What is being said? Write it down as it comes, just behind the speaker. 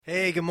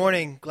Hey, good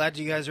morning. Glad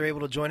you guys are able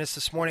to join us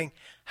this morning.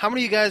 How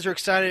many of you guys are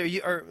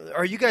excited?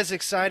 Are you guys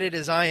excited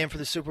as I am for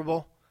the Super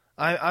Bowl?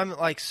 I'm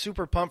like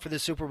super pumped for the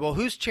Super Bowl.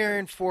 Who's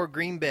cheering for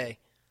Green Bay?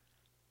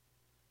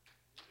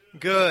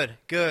 Good,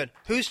 good.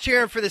 Who's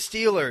cheering for the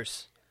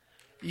Steelers?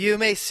 You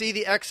may see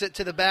the exit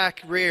to the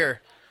back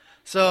rear.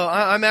 So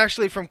I'm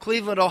actually from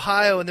Cleveland,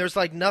 Ohio, and there's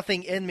like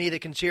nothing in me that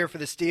can cheer for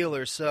the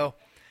Steelers. So,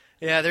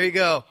 yeah, there you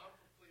go.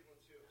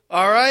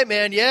 All right,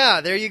 man.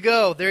 Yeah, there you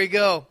go. There you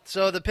go.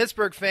 So the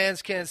Pittsburgh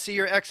fans can see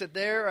your exit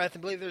there. I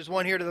believe there's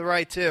one here to the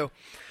right, too.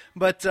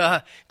 But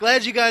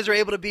glad you guys are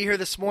able to be here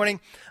this morning.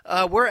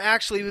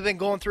 We've been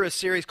going through a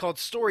series called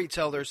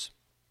Storytellers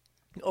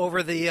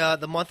over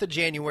the month of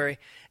January,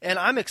 and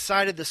I'm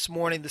excited this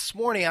morning. This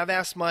morning, I've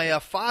asked my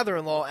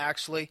father-in-law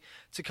actually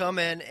to come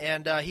in,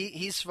 and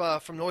he's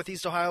from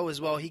Northeast Ohio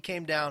as well. He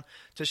came down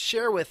to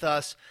share with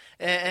us,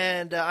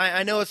 and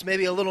I know it's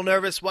maybe a little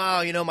nervous.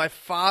 Wow, my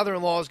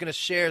father-in-law is going to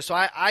share, so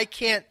I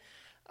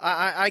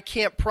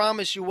can't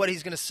promise you what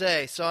he's going to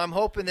say. So I'm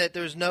hoping that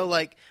there's no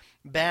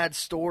bad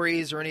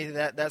stories or any of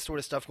that sort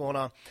of stuff going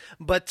on.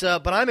 But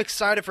I'm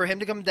excited for him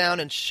to come down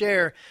and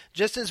share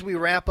just as we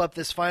wrap up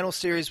this final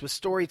series with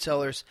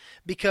Storytellers,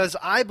 because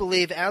I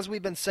believe, as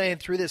we've been saying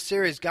through this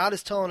series, God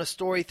is telling a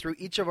story through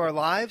each of our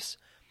lives,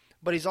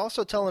 but he's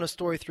also telling a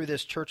story through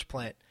this church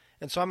plant.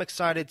 And so I'm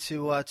excited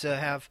to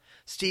have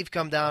Steve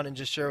come down and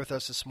just share with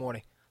us this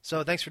morning.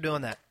 So thanks for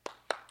doing that.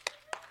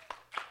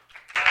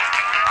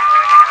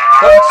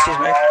 Oh, excuse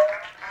me.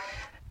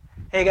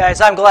 Hey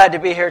guys, I'm glad to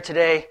be here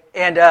today,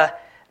 and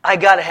I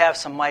got to have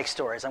some Mike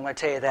stories. I'm going to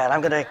tell you that.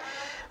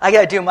 I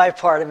got to do my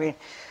part. I mean,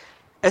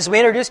 as we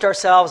introduced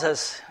ourselves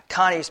as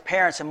Connie's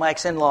parents and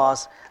Mike's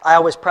in-laws, I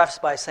always preface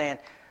by saying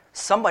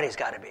somebody's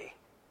got to be,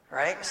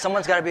 right?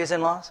 Someone's got to be his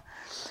in-laws.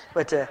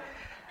 But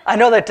I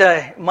know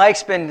that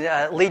Mike's been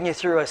leading you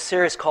through a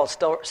series called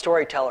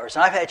Storytellers,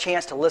 and I've had a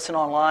chance to listen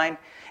online.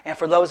 And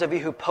for those of you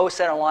who post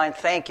that online,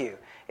 thank you.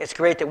 It's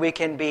great that we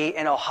can be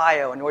in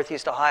Ohio, in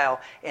Northeast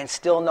Ohio, and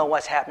still know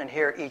what's happening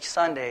here each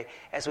Sunday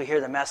as we hear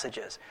the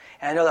messages.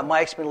 And I know that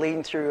Mike's been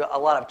leading through a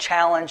lot of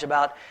challenge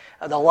about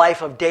the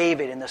life of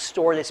David and the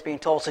story that's being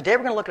told. So today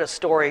we're going to look at a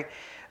story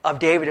of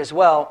David as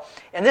well.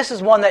 And this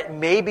is one that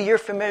maybe you're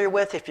familiar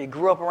with. If you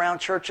grew up around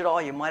church at all,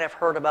 you might have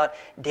heard about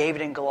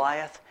David and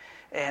Goliath.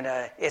 And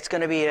it's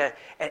going to be an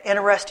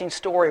interesting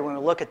story when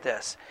we look at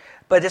this.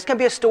 But it's going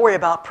to be a story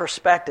about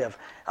perspective.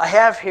 I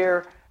have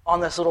here on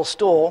this little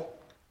stool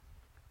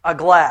a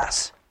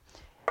glass.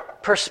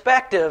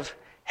 Perspective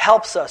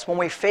helps us when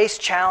we face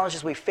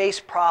challenges, we face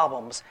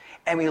problems,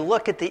 and we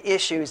look at the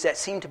issues that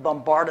seem to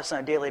bombard us on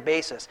a daily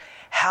basis.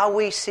 How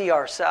we see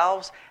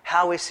ourselves,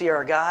 how we see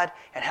our God,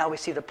 and how we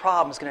see the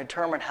problem is going to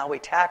determine how we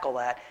tackle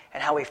that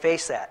and how we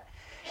face that.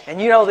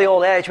 And you know the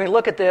old adage, when you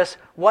look at this,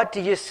 what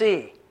do you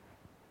see?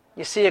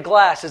 You see a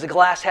glass. Is the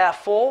glass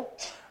half full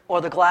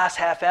or the glass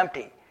half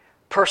empty?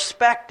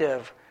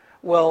 Perspective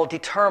will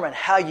determine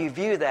how you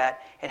view that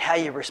and how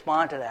you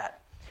respond to that.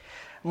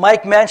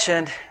 Mike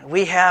mentioned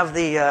we have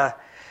the,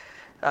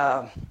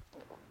 I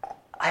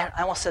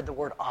almost said the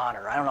word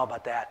honor. I don't know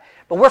about that.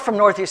 But we're from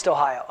Northeast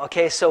Ohio,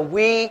 okay? So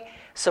we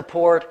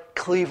support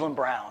Cleveland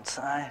Browns.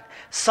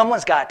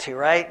 Someone's got to,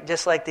 right?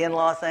 Just like the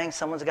in-law thing,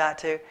 someone's got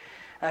to.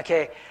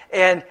 Okay,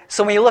 and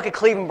so when you look at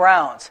Cleveland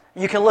Browns,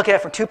 you can look at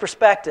it from two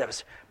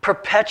perspectives.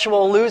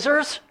 Perpetual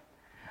losers,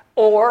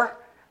 or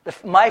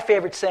my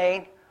favorite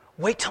saying,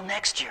 wait till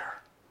next year,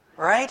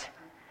 right?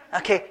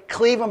 Okay,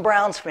 Cleveland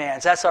Browns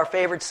fans, that's our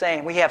favorite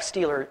saying. We have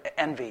Steeler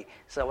envy.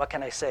 So what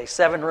can I say?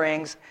 7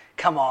 rings,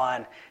 come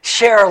on.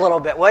 Share a little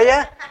bit, will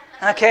you?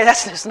 Okay,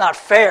 that's just not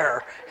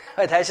fair.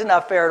 That's just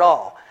not fair at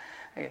all.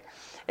 Okay.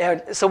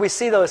 And so we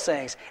see those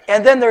things.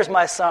 And then there's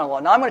my son-in-law.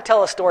 Now I'm going to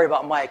tell a story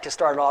about Mike to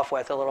start off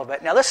with a little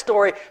bit. Now this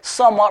story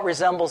somewhat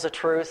resembles the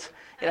truth.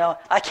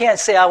 I can't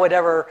say I would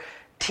ever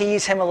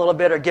tease him a little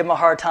bit or give him a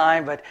hard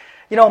time, but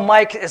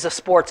Mike is a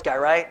sports guy,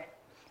 right?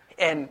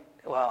 And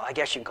well, I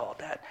guess you can call it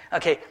that.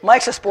 Okay,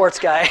 Mike's a sports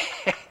guy.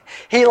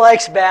 He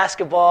likes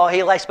basketball.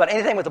 He likes about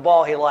anything with the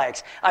ball he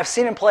likes. I've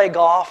seen him play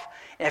golf,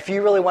 and if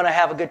you really want to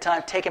have a good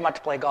time, take him out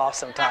to play golf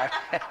sometime.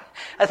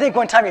 I think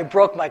one time he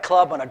broke my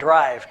club on a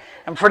drive.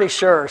 I'm pretty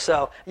sure,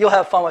 so you'll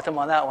have fun with him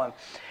on that one.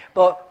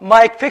 But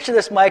Mike, picture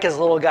this Mike as a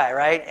little guy,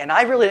 right? And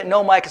I really didn't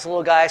know Mike as a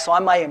little guy, so I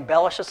might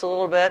embellish this a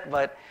little bit,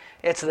 but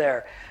it's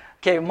there.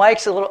 Okay,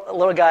 Mike's a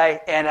little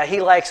guy, and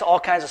he likes all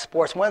kinds of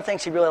sports. One of the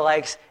things he really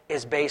likes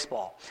is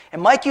baseball.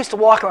 And Mike used to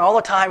walk around all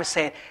the time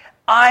saying,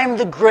 I'm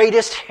the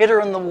greatest hitter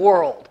in the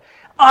world.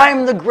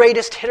 I'm the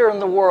greatest hitter in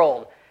the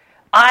world.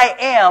 I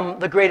am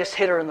the greatest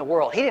hitter in the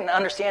world. He didn't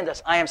understand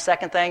this I am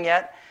second thing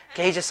yet.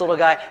 Okay, he's just a little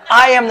guy.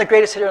 I am the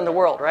greatest hitter in the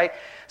world, right?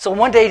 So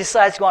one day he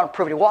decides to go out and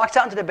prove it. He walks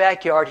out into the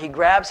backyard, he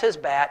grabs his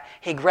bat,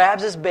 he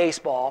grabs his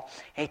baseball,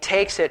 and he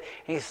takes it,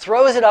 and he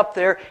throws it up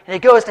there, and he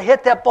goes to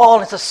hit that ball,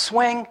 and it's a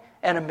swing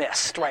and a miss,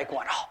 strike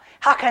one. Oh,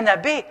 how can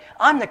that be?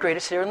 I'm the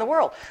greatest hitter in the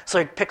world. So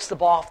he picks the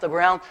ball off the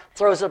ground,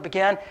 throws it up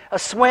again, a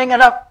swing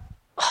and a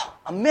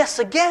miss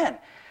again.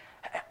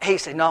 He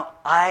said, no,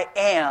 I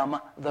am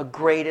the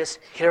greatest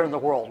hitter in the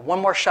world. One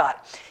more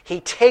shot. He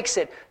takes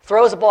it,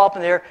 throws the ball up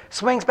in the air,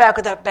 swings back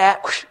with that bat,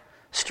 whoosh,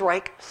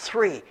 strike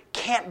 3.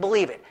 Can't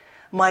believe it.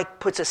 Mike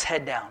puts his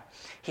head down.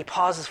 He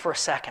pauses for a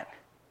second.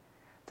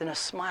 Then a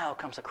smile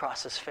comes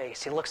across his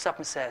face. He looks up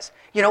and says,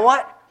 you know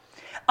what?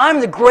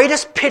 I'm the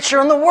greatest pitcher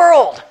in the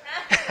world.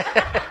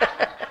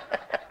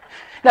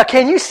 Now,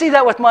 can you see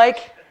that with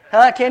Mike?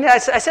 Huh? Can you? I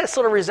said it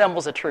sort of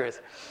resembles the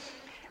truth.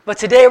 But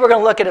today we're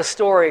going to look at a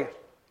story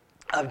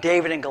of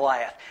David and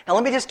Goliath. Now,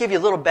 let me just give you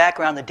a little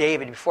background to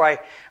David before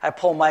I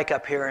pull Mike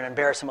up here and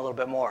embarrass him a little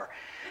bit more.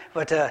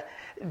 But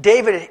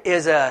David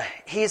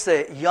he's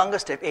the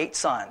youngest of 8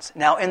 sons.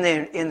 Now, in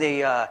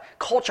the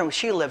culture in which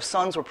he lived,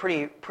 sons were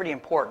pretty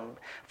important.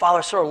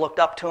 Fathers sort of looked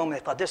up to him. They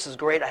thought, this is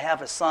great. I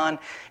have a son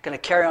going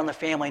to carry on the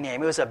family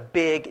name. It was a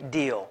big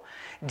deal.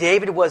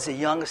 David was the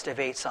youngest of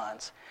 8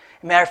 sons.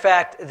 Matter of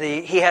fact,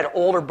 he had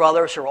older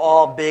brothers who were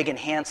all big and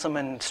handsome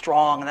and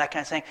strong and that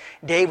kind of thing.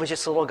 Dave was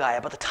just a little guy.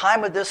 About the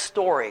time of this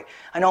story,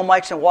 I know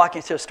Mike's been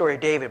walking through the story of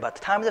David, but at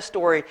the time of this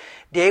story,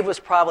 Dave was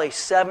probably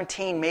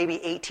 17,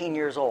 maybe 18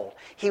 years old.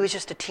 He was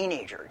just a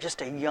teenager,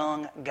 just a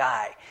young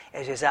guy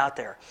as he was out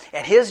there.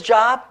 And his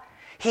job,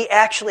 he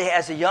actually,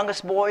 as the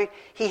youngest boy,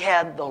 he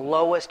had the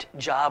lowest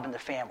job in the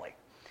family.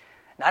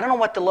 Now, I don't know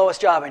what the lowest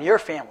job in your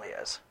family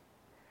is.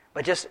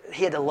 But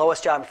he had the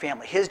lowest job in the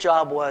family. His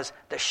job was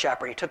the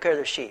shepherd. He took care of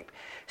the sheep.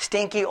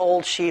 Stinky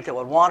old sheep that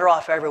would wander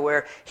off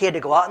everywhere. He had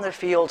to go out in the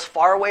fields,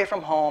 far away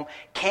from home,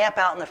 camp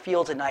out in the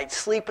fields at night,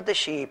 sleep with the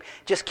sheep,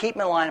 just keep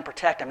them in line and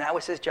protect them. That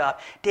was his job.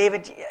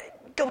 David,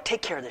 go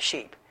take care of the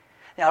sheep.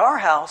 Now, at our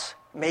house,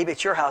 maybe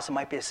at your house, it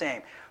might be the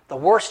same. The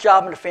worst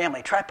job in the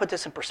family, try to put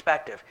this in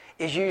perspective,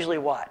 is usually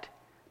what?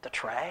 The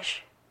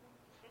trash.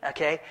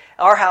 Okay?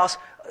 Our house,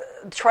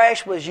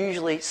 trash was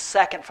usually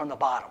second from the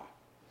bottom.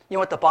 You know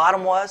what the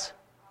bottom was?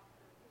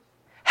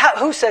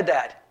 Who said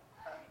that?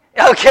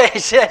 Okay,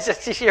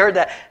 she heard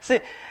that. See,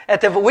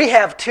 we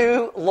have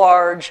 2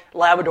 large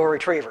Labrador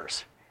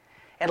retrievers.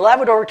 And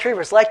Labrador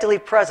retrievers like to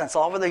leave presents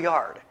all over the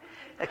yard.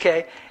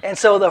 Okay? And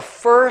so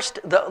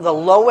the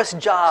lowest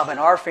job in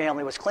our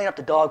family was clean up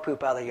the dog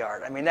poop out of the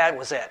yard. I mean, that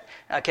was it.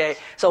 Okay?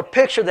 So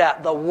picture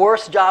that. The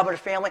worst job in the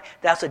family,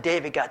 that's what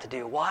David got to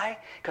do. Why?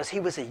 Because he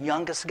was the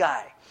youngest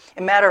guy.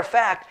 As a matter of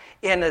fact,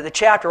 in the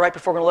chapter right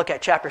before we're going to look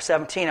at chapter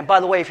 17, and by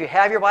the way, if you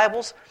have your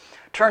Bibles,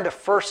 turn to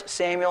 1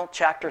 Samuel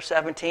chapter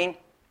 17.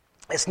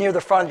 It's near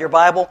the front of your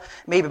Bible,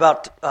 maybe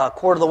about a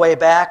quarter of the way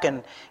back,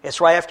 and it's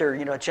right after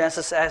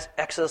Genesis,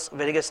 Exodus,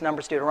 Leviticus,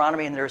 Numbers,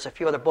 Deuteronomy, and there's a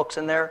few other books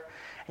in there.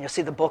 And you'll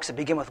see the books that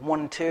begin with 1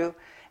 and 2,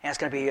 and it's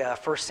going to be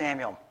 1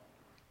 Samuel.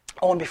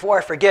 Oh, and before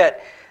I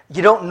forget,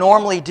 you don't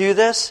normally do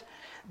this,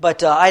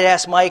 but I'd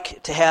asked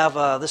Mike to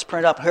have this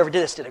printed up. Whoever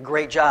did this did a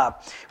great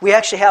job. We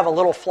actually have a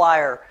little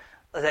flyer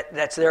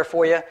that's there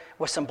for you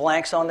with some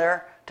blanks on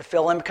there to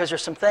fill in, because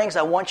there's some things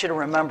I want you to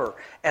remember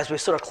as we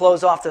sort of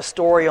close off this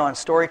story on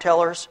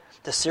Storytellers,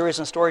 the series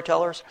on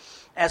Storytellers.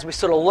 As we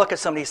sort of look at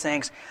some of these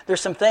things,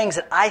 there's some things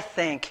that I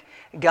think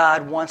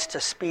God wants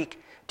to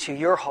speak to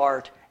your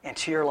heart and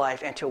to your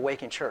life and to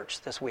Awaken Church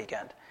this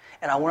weekend.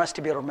 And I want us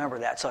to be able to remember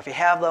that. So if you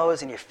have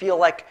those and you feel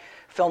like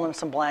filling in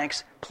some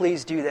blanks,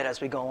 please do that as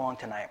we go along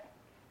tonight.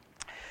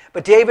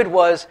 But David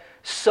was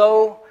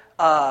so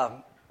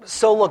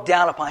looked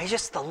down upon. He's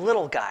just the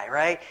little guy,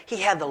 right? He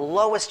had the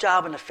lowest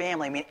job in the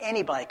family. I mean,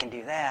 anybody can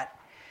do that.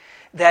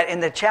 That in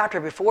the chapter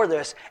before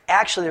this,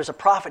 actually there's a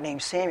prophet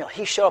named Samuel.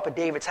 He showed up at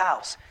David's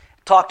house,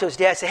 talked to his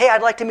dad, said, hey,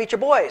 I'd like to meet your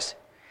boys.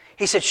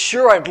 He said,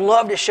 sure, I'd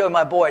love to show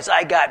my boys.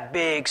 I got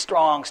big,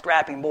 strong,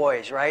 strapping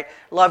boys, right?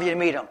 Love you to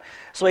meet them.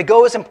 So he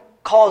goes and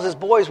calls his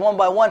boys one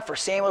by one for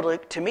Samuel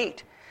to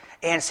meet.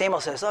 And Samuel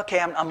says, okay,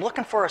 I'm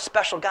looking for a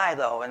special guy,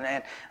 though, and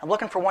I'm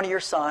looking for one of your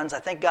sons. I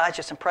think God's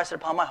just impressed it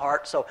upon my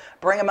heart, so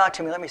bring him out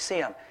to me. Let me see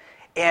him.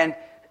 And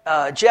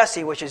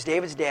Jesse, which is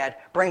David's dad,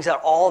 brings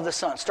out all of the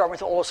sons, starting with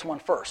the oldest one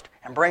first,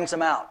 and brings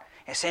them out.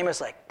 And Samuel's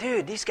like,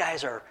 dude, these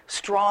guys are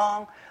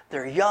strong,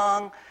 they're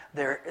young,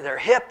 they're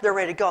hip, they're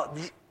ready to go.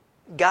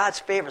 God's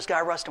favors,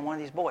 God rests on one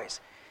of these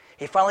boys.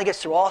 He finally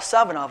gets through all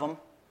 7 of them.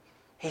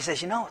 He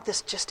says,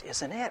 this just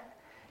isn't it.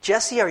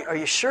 Jesse, are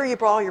you sure you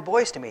brought all your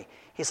boys to me?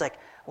 He's like,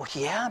 well,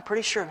 yeah, I'm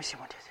pretty sure. Let me see,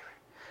 1, 2, 3.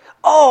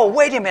 Oh,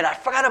 wait a minute, I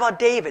forgot about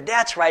David.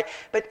 That's right.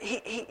 But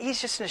he's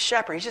just a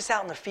shepherd. He's just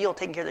out in the field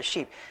taking care of the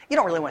sheep. You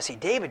don't really want to see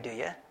David, do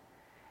you?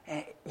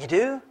 You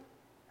do?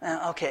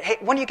 Okay. Hey,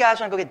 one of you guys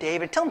want to go get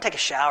David? Tell him to take a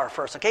shower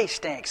first, okay? He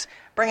stinks.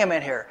 Bring him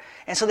in here.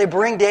 And so they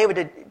bring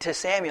David to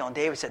Samuel, and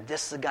David said,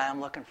 this is the guy I'm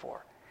looking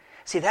for.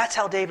 See, that's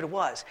how David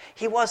was.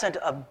 He wasn't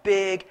a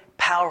big,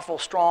 powerful,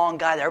 strong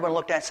guy that everyone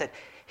looked at and said,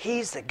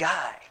 he's the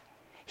guy.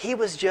 He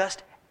was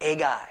just a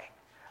guy.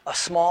 A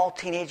small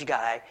teenage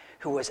guy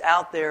who was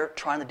out there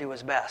trying to do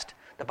his best.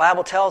 The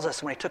Bible tells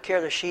us when he took care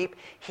of the sheep,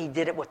 he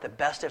did it with the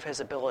best of his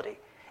ability.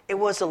 It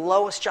was the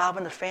lowest job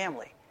in the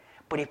family,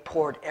 but he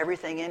poured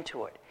everything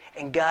into it.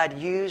 And God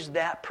used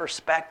that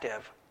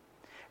perspective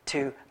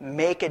to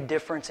make a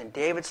difference in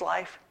David's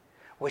life,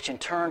 which in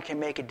turn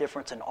can make a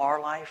difference in our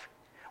life,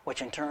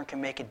 which in turn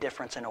can make a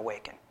difference in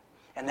Awaken.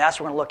 And that's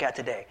what we're going to look at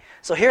today.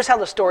 So here's how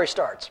the story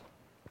starts.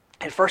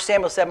 In 1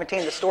 Samuel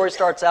 17, the story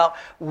starts out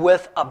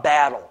with a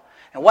battle.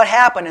 And what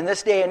happened in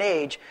this day and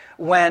age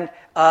when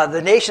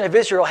the nation of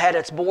Israel had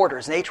its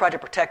borders, and they tried to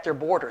protect their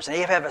borders, and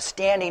they have a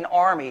standing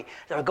army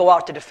that would go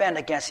out to defend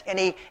against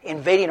any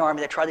invading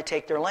army that tried to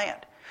take their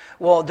land.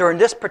 Well, during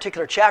this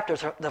particular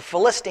chapter, the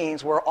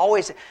Philistines were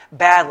always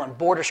battling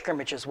border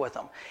scrimmages with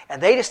them.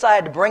 And they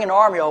decided to bring an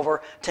army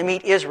over to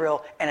meet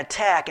Israel and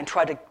attack and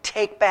try to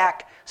take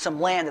back some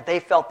land that they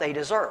felt they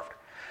deserved.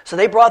 So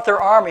they brought their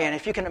army, and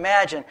if you can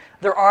imagine,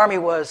 their army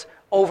was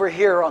over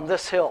here on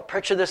this hill.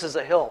 Picture this as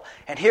a hill.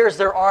 And here's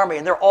their army,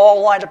 and they're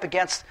all lined up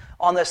against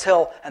on this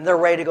hill, and they're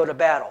ready to go to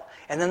battle.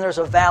 And then there's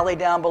a valley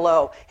down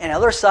below. And the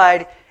other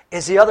side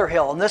is the other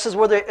hill. And this is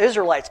where the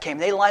Israelites came.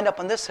 They lined up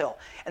on this hill.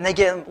 And they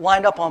get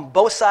lined up on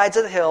both sides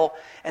of the hill.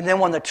 And then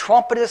when the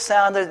trumpet is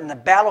sounded and the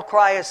battle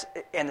cry is,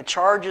 and the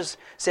charges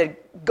said,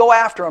 go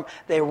after them,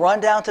 they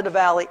run down to the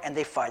valley and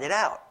they fight it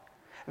out.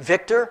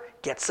 Victor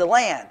gets the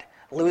land.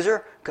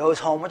 Loser goes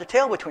home with the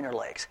tail between her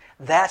legs.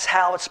 That's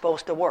how it's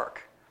supposed to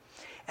work.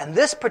 And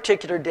this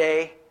particular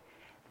day,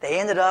 they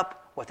ended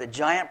up with a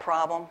giant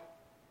problem,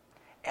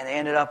 and they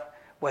ended up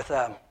with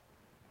a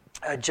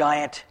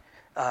giant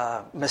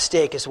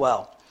mistake as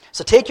well.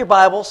 So take your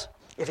Bibles,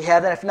 if you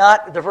have them. If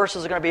not, the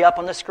verses are going to be up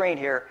on the screen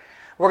here.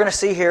 We're going to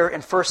see here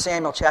in 1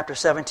 Samuel chapter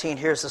 17,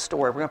 here's the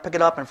story. We're going to pick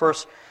it up in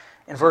verse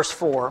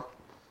 4.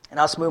 And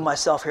I'll smooth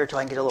myself here till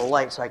I can get a little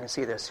light so I can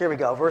see this. Here we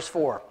go, verse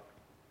 4.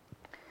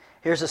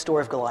 Here's the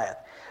story of Goliath.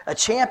 A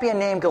champion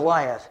named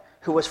Goliath,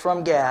 who was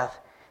from Gath,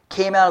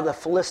 came out of the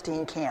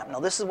Philistine camp. Now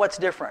this is what's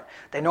different.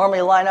 They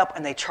normally line up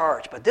and they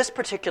charge. But this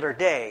particular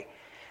day,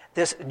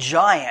 this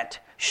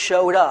giant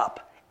showed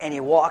up and he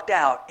walked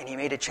out and he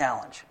made a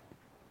challenge.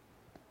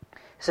 It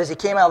says he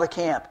came out of the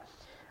camp.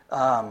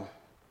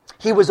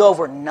 He was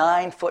over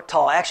 9 foot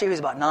tall. Actually, he was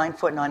about 9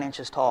 foot 9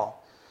 inches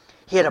tall.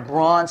 He had a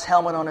bronze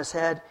helmet on his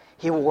head.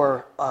 He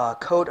wore a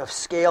coat of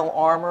scale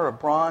armor of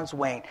bronze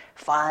weighing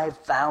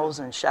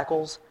 5,000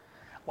 shekels.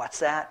 What's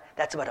that?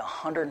 That's about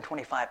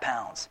 125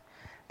 pounds.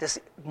 This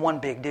one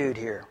big dude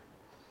here.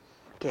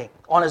 Okay.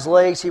 On his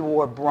legs, he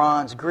wore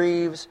bronze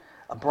greaves.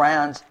 A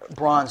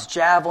bronze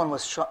javelin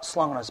was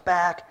slung on his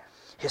back.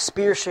 His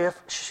spear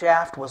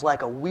shaft was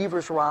like a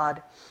weaver's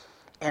rod.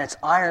 And its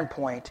iron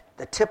point,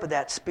 the tip of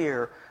that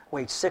spear,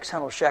 weighed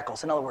 600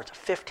 shekels. In other words,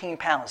 15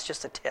 pounds,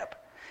 just a tip,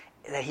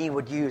 that he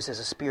would use as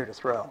a spear to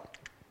throw.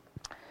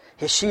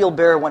 His shield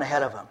bearer went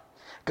ahead of him.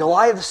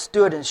 Goliath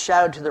stood and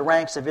shouted to the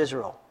ranks of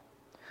Israel,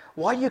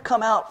 "Why do you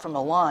come out from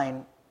the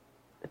line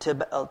to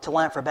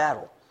line for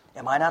battle?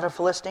 Am I not a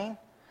Philistine?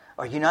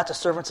 Are you not the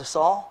servants of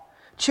Saul?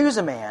 Choose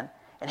a man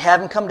and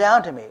have him come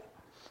down to me.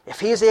 If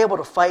he is able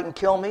to fight and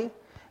kill me,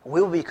 we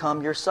will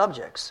become your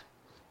subjects.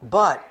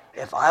 But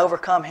if I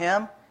overcome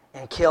him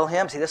and kill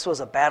him," see, this was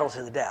a battle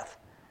to the death.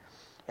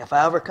 "If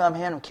I overcome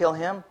him and kill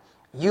him,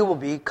 you will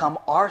become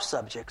our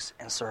subjects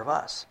and serve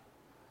us."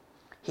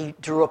 He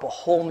drew up a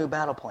whole new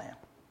battle plan.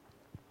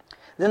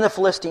 Then the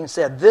Philistine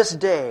said, "This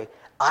day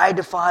I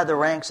defy the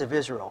ranks of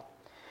Israel.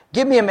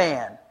 Give me a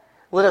man.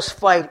 Let us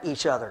fight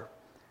each other."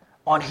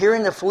 On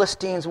hearing the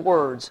Philistines'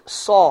 words,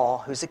 Saul,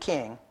 who's the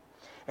king,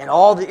 and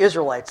all the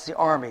Israelites, the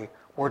army,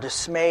 were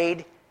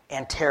dismayed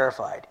and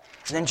terrified.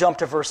 And then jump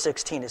to verse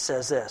 16. It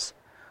says this,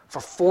 "For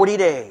 40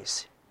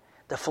 days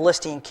the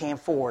Philistine came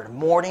forward,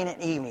 morning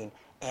and evening,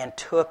 and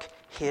took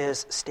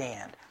his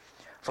stand."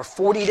 For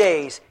 40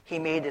 days he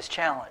made this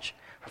challenge.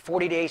 For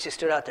 40 days he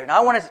stood out there. Now I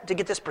wanted to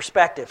get this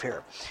perspective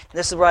here.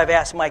 This is where I've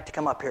asked Mike to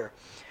come up here.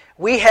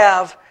 We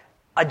have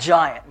a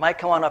giant. Mike,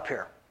 come on up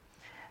here.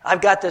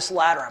 I've got this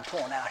ladder I'm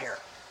pulling out here.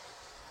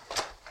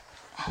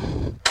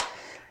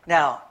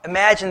 Now,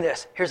 imagine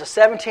this. Here's a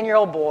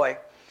 17-year-old boy.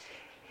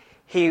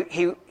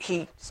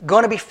 He's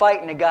going to be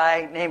fighting a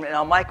guy named...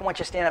 Now, Mike, I want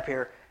you to stand up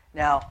here.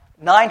 Now,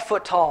 9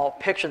 foot tall.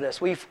 Picture this.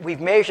 We've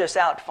measured this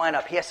out to find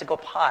out. He has to go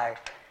up high.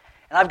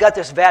 And I've got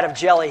this vat of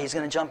jelly he's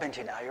going to jump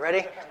into now. You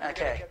ready?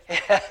 Okay.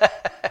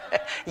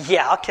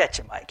 Yeah, I'll catch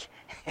you, Mike.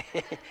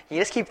 You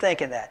just keep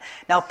thinking that.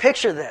 Now,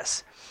 picture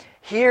this.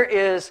 Here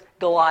is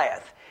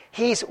Goliath.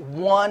 He's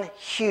one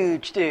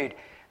huge dude.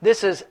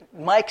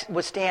 Mike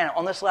would stand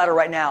on this ladder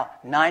right now,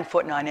 9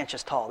 foot 9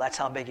 inches tall. That's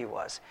how big he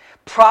was.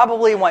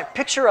 Probably,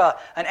 picture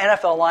an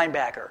NFL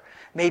linebacker,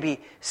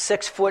 maybe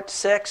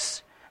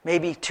 6'6",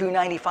 maybe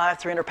 295,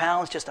 300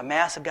 pounds, just a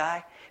massive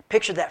guy.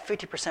 Picture that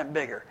 50%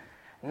 bigger.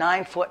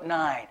 9 foot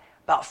 9,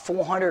 about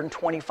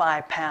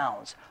 425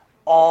 pounds,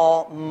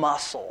 all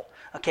muscle.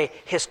 Okay,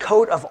 his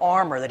coat of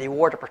armor that he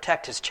wore to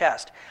protect his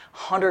chest,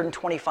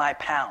 125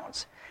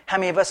 pounds. How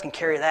many of us can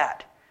carry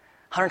that?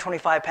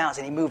 125 pounds,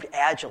 and he moved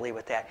agilely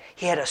with that.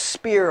 He had a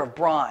spear of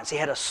bronze. He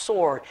had a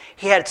sword.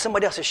 He had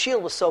somebody else's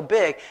shield was so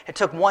big, it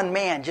took one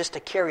man just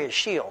to carry his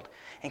shield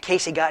in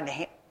case he got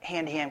into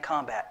hand-to-hand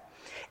combat.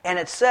 And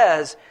it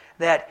says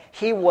that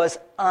he was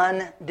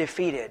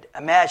undefeated.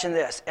 Imagine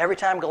this. Every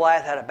time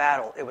Goliath had a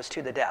battle, it was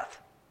to the death.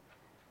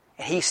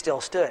 And he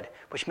still stood,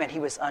 which meant he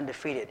was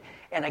undefeated.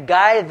 And a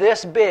guy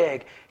this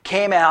big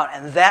came out,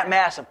 and that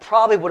massive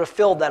probably would have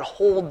filled that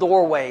whole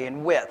doorway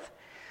in width.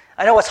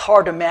 I know it's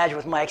hard to imagine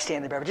with Mike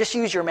standing there, but just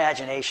use your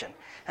imagination.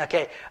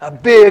 Okay, a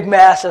big,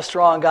 massive,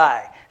 strong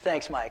guy.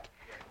 Thanks, Mike.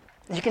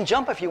 You can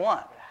jump if you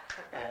want.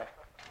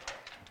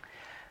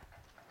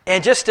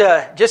 And just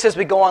as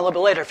we go on a little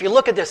bit later, if you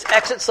look at this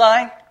exit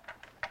sign,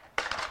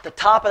 the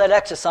top of that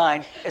exit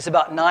sign is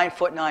about 9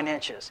 foot 9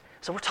 inches.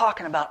 So we're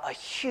talking about a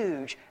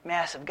huge,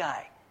 massive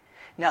guy.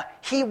 Now,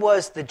 he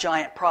was the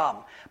giant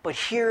problem. But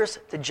here's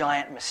the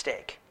giant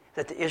mistake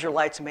that the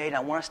Israelites made, and I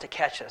want us to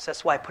catch this.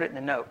 That's why I put it in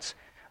the notes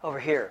over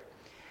here.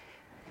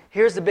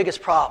 Here's the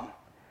biggest problem.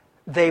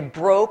 They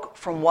broke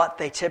from what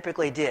they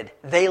typically did.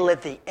 They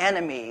let the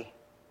enemy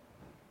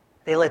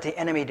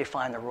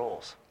define the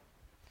rules.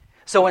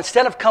 So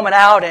instead of coming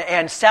out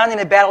and sounding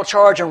a battle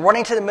charge and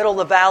running to the middle of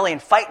the valley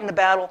and fighting the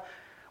battle,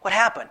 what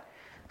happened?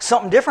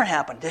 Something different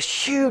happened. This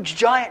huge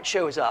giant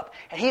shows up,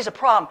 and he's a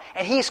problem,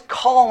 and he's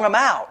calling them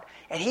out,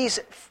 and he's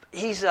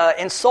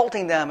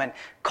insulting them and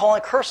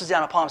calling curses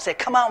down upon them, saying,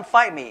 "Come out and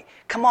fight me.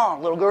 Come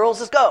on, little girls,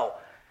 let's go."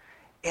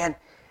 And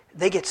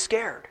they get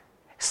scared.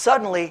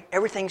 Suddenly,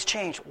 everything's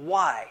changed.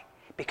 Why?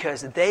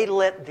 Because they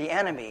let the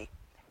enemy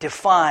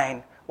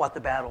define what the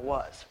battle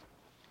was.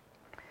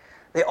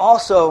 They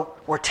also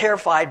were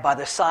terrified by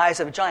the size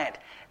of a giant.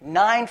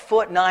 9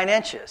 foot 9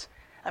 inches.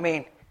 I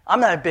mean, I'm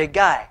not a big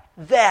guy.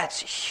 That's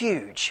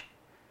huge.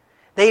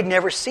 They'd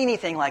never seen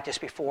anything like this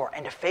before.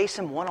 And to face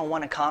him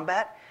one-on-one in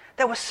combat,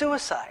 that was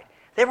suicide.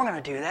 They weren't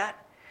going to do that.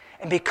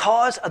 And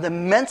because of the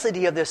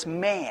immensity of this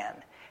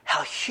man,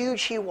 how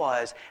huge he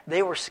was,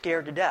 they were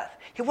scared to death.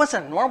 He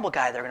wasn't a normal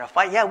guy they're going to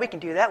fight. Yeah, we can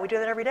do that. We do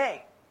that every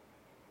day.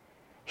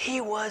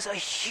 He was a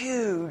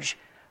huge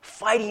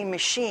fighting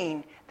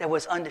machine that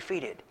was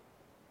undefeated.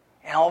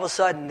 And all of a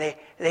sudden,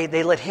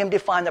 they let him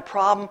define the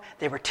problem.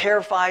 They were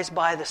terrified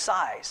by the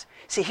size.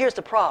 See, here's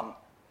the problem.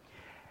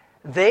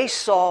 They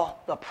saw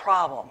the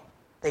problem.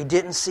 They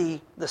didn't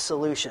see the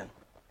solution.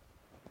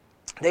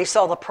 They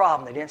saw the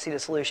problem. They didn't see the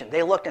solution.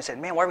 They looked and said,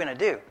 "Man, what are we going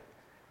to do?"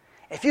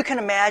 If you can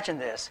imagine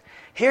this,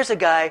 here's a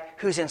guy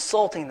who's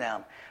insulting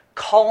them,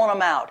 calling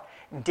them out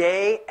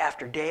day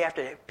after day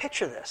after day.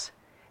 Picture this.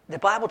 The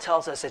Bible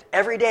tells us that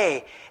every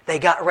day they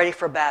got ready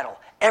for battle.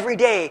 Every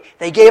day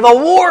they gave a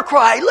war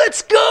cry,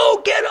 "Let's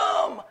go, get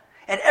them!"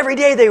 And every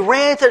day they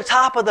ran to the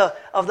top of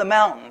the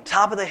mountain,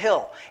 top of the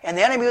hill. And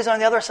the enemy was on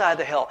the other side of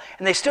the hill.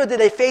 And they stood there,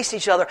 they faced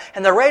each other,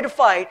 and they're ready to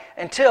fight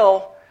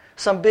until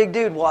some big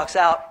dude walks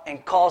out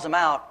and calls them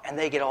out, and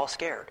they get all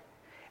scared.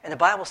 And the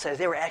Bible says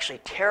they were actually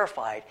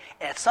terrified.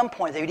 And at some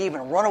point they would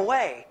even run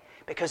away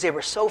because they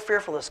were so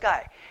fearful of this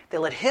guy. They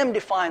let him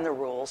define the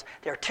rules.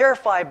 They were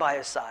terrified by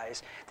his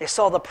size. They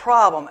saw the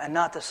problem and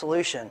not the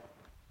solution.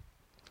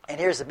 And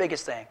here's the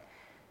biggest thing.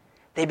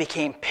 They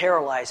became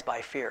paralyzed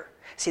by fear.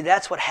 See,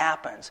 that's what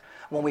happens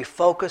when we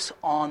focus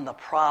on the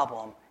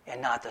problem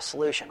and not the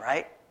solution,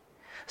 right?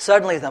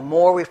 Suddenly, the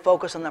more we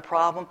focus on the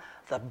problem,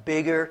 the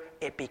bigger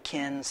it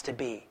begins to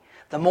be.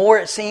 The more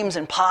it seems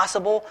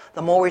impossible,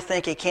 the more we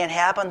think it can't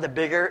happen, the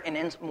bigger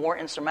and more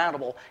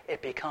insurmountable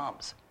it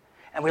becomes.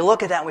 And we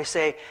look at that and we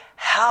say,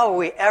 how are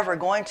we ever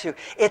going to?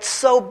 It's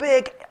so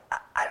big,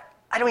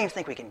 I don't even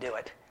think we can do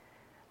it.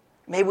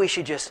 Maybe we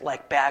should just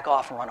back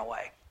off and run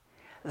away.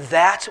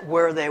 That's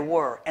where they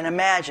were. And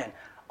imagine,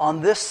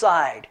 on this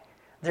side,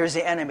 there's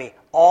the enemy,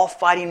 all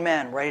fighting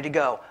men ready to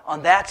go.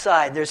 On that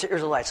side, there's the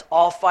Israelites,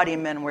 all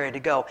fighting men ready to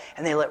go.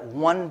 And they let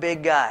one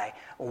big guy,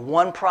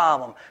 one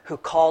problem, who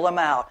called them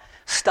out,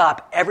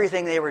 stop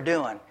everything they were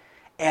doing.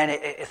 And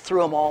it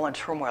threw them all in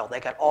turmoil. They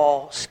got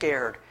all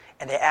scared.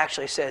 And they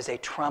actually says they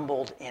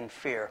trembled in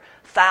fear.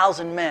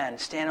 1,000 men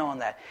standing on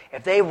that.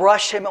 If they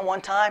rushed him at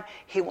one time,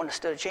 he wouldn't have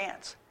stood a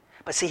chance.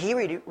 But see, he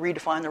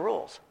redefined the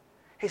rules.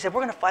 He said,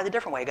 "We're going to fight a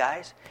different way,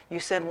 guys. You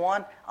said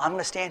one, I'm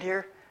going to stand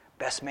here.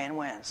 Best man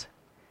wins."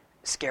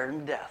 Scared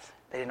them to death.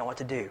 They didn't know what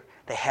to do.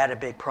 They had a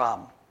big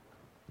problem.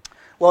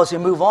 Well, as we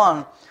move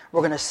on,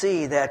 we're going to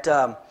see that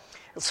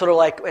it's sort of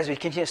like, as we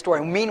continue the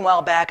story,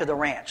 meanwhile back at the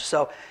ranch.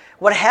 So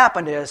what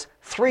happened is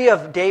 3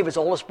 of David's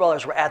oldest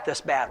brothers were at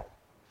this battle.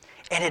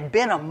 And it had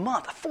been a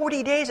month,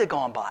 40 days had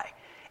gone by.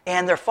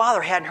 And their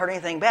father hadn't heard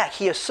anything back.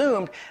 He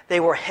assumed they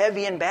were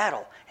heavy in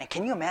battle. And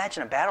can you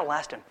imagine a battle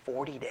lasting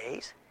 40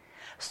 days?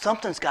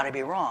 Something's got to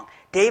be wrong.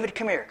 David,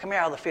 come here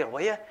out of the field,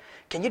 will you?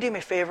 Can you do me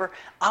a favor?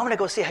 I want to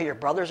go see how your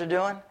brothers are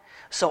doing.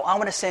 So I'm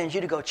going to send you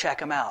to go check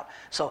them out.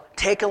 So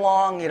take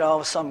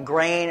along, some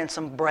grain and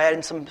some bread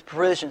and some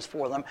provisions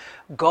for them.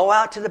 Go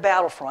out to the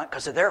battlefront,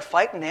 because if they're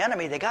fighting the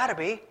enemy, they got to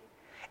be.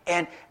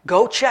 And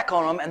go check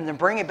on them and then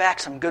bring me back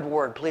some good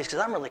word, please, because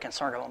I'm really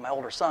concerned about my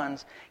older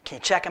sons. Can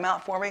you check them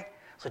out for me?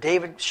 So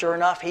David, sure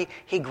enough,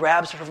 he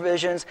grabs the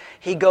provisions.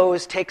 He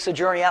goes, takes a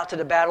journey out to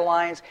the battle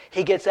lines.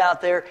 He gets out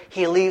there.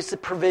 He leaves the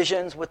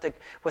provisions with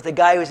the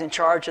guy who's in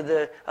charge of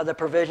the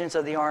provisions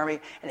of the army.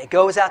 And he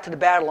goes out to the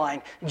battle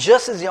line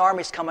just as the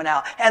army's coming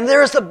out. And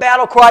there's the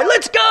battle cry,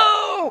 "Let's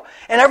go!"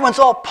 And everyone's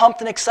all pumped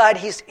and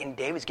excited. And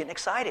David's getting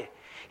excited.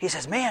 He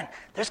says, "Man,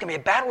 there's going to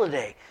be a battle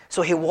today."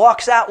 So he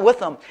walks out with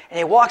them, and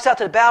he walks out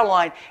to the battle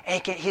line,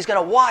 and he's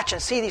going to watch and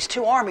see these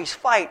 2 armies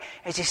fight.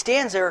 As he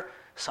stands there,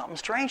 something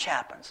strange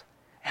happens.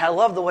 And I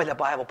love the way the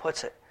Bible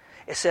puts it.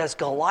 It says,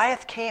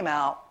 Goliath came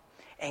out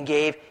and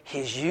gave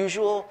his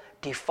usual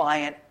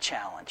defiant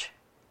challenge.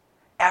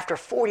 After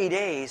 40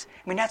 days,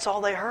 that's all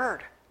they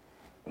heard.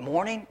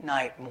 Morning,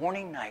 night,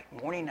 morning, night,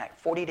 morning, night,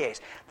 40 days.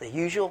 The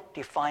usual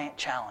defiant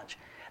challenge.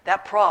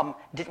 That problem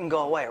didn't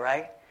go away,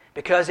 right?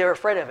 Because they were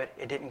afraid of it,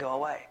 it didn't go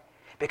away.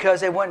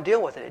 Because they wouldn't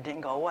deal with it, it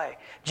didn't go away.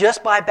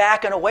 Just by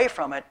backing away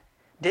from it,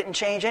 didn't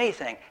change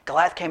anything.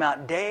 Goliath came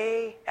out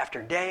day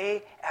after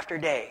day after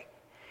day,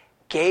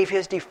 gave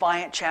his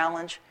defiant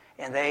challenge,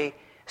 and they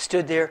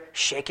stood there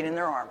shaking in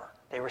their armor.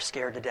 They were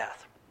scared to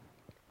death.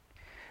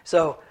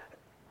 So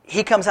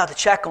he comes out to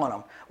check on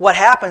them. What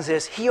happens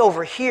is he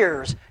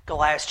overhears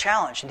Goliath's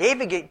challenge.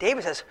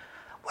 David says,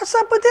 "What's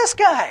up with this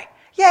guy?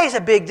 Yeah, he's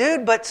a big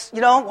dude, but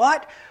you know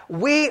what?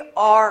 We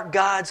are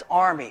God's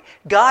army.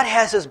 God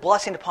has his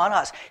blessing upon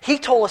us. He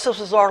told us this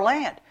was our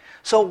land.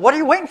 So what are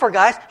you waiting for,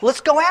 guys?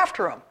 Let's go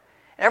after him."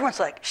 And everyone's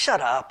like,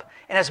 "Shut up."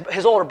 And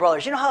his older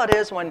brothers, you know how it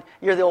is when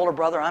you're the older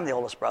brother, I'm the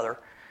oldest brother,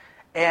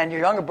 and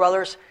your younger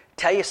brothers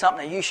tell you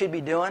something that you should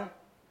be doing?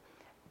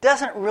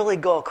 Doesn't really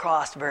go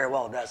across very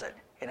well, does it?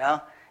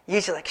 You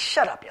usually like,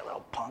 "Shut up, you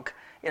little punk."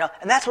 And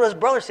that's what his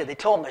brothers did. They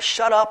told him to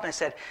shut up, and they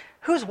said,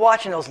 "Who's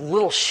watching those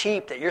little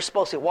sheep that you're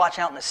supposed to watch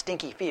out in the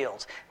stinky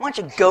fields? Why don't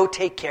you go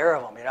take care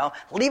of them,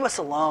 Leave us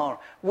alone.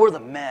 We're the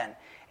men."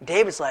 And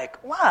David's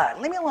like, "What?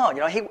 Leave me alone."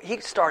 He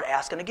started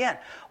asking again,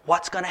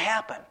 "What's going to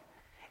happen?"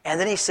 And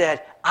then he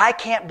said, "I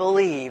can't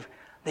believe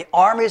the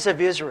armies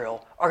of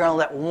Israel are going to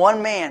let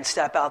one man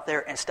step out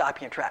there and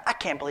stop you in traffic. I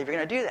can't believe you're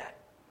going to do that."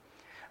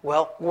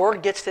 Well,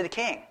 word gets to the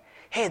king.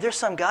 "Hey, there's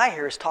some guy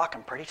here who's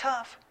talking pretty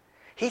tough.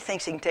 He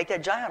thinks he can take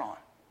that giant on."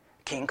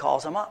 King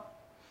calls him up.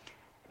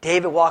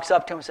 David walks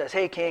up to him and says,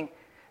 "Hey, king,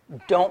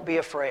 don't be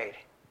afraid.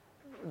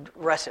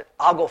 Rest it.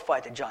 I'll go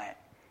fight the giant."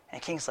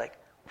 And the king's like,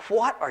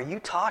 "What are you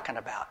talking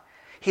about?"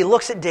 He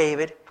looks at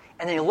David,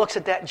 and then he looks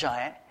at that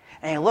giant,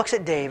 and he looks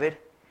at David,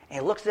 and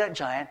he looks at that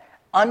giant,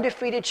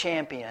 undefeated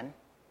champion.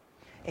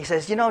 He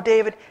says,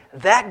 "David,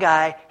 that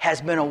guy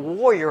has been a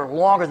warrior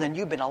longer than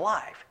you've been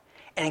alive.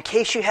 And in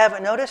case you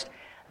haven't noticed,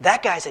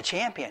 that guy's a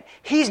champion.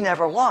 He's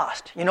never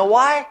lost. You know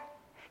why?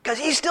 Because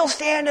he's still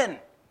standing.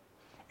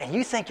 And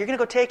you think you're going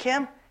to go take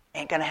him?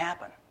 Ain't going to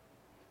happen."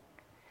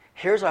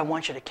 Here's what I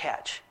want you to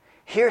catch.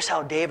 Here's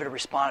how David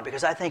responded,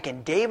 because I think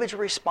in David's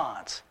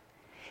response,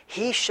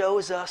 he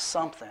shows us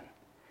something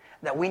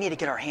that we need to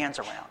get our hands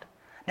around.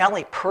 Not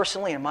only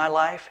personally in my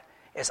life,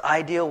 as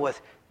I deal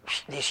with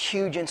these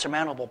huge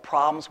insurmountable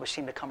problems which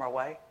seem to come our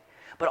way,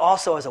 but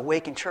also as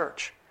Awaken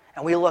Church.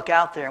 And we look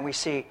out there and we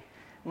see,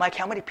 Mike,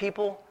 how many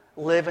people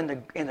live in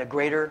the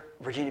greater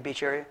Virginia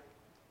Beach area?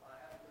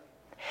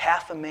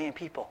 500,000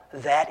 people.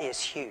 That is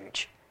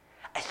huge.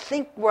 I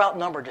think we're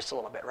outnumbered just a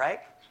little bit,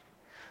 right?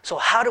 So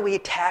how do we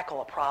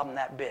tackle a problem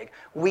that big?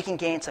 We can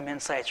gain some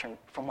insights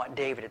from what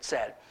David had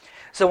said.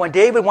 So when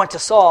David went to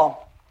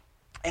Saul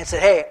and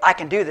said, "Hey, I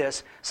can do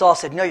this," Saul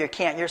said, "No, you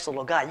can't. You're just a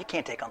little guy. You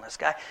can't take on this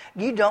guy.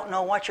 You don't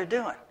know what you're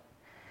doing."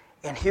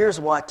 And here's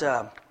what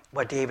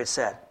David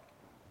said.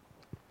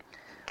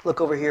 Look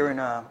over here in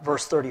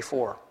verse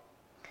 34.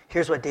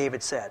 Here's what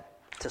David said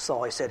to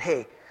Saul. He said,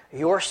 "Hey,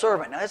 your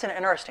servant." Now, isn't it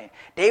interesting?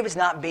 David's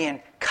not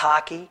being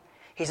cocky.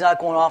 He's not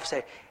going off and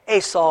saying, "Hey,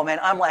 Saul, man,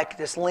 I'm like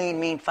this lean,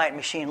 mean fighting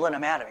machine. Let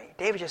him out of me."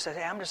 David just says,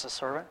 "Hey, I'm just a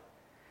servant,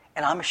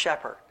 and I'm a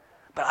shepherd.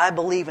 But I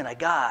believe in a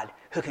God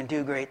who can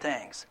do great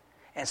things.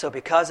 And so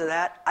because of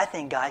that, I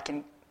think God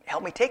can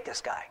help me take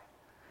this guy."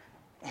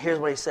 And here's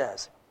what he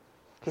says.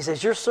 He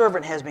says, "Your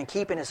servant has been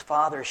keeping his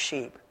father's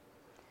sheep."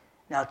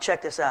 Now,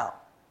 check this out.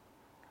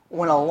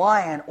 When a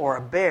lion or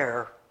a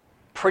bear,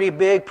 pretty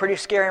big, pretty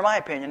scary in my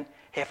opinion,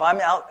 if I'm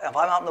out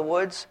in the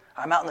woods,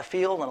 I'm out in the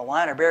field, and a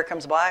lion or bear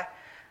comes by,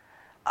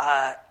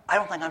 I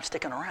don't think I'm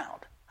sticking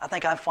around. I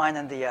think I'm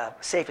finding the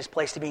safest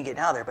place to be and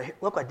getting out of there.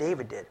 But look what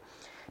David did.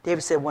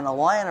 David said, "When a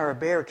lion or a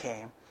bear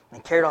came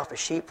and carried off a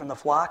sheep from the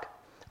flock,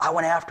 I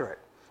went after it.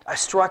 I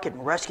struck it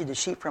and rescued the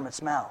sheep from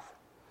its mouth.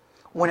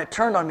 When it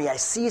turned on me, I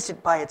seized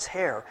it by its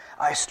hair.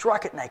 I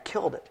struck it and I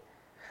killed it.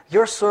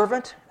 Your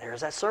servant,"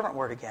 there's that servant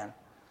word again,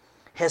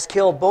 "has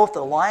killed both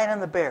the lion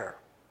and the bear.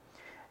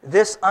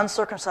 This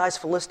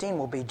uncircumcised Philistine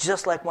will be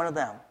just like one of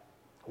them."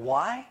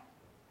 Why?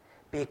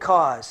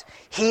 Because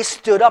he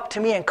stood up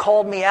to me and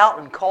called me out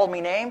and called me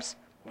names?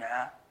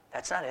 Nah,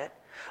 that's not it.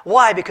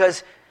 Why?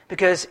 Because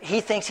he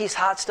thinks he's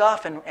hot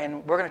stuff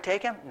and we're going to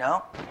take him?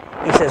 No.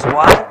 He says,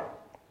 why?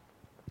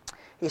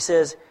 He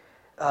says,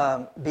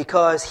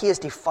 because he has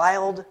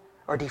defied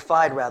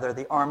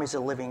the armies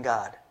of the living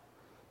God.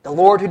 The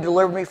Lord who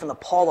delivered me from the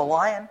paw of the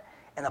lion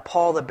and the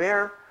paw of the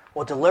bear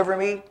will deliver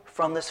me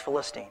from this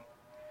Philistine.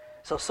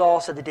 So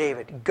Saul said to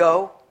David,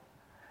 "Go,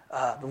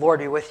 the Lord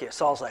be with you."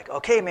 Saul's like,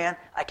 "Okay, man,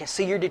 I can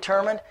see you're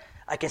determined.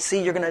 I can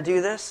see you're going to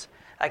do this.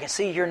 I can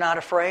see you're not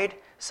afraid.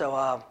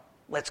 So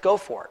let's go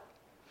for it."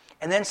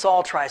 And then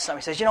Saul tries something.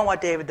 He says, "You know what,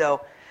 David,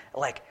 though?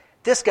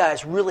 This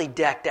guy's really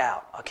decked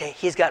out, okay?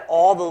 He's got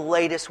all the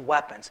latest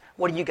weapons.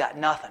 What do you got?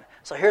 Nothing.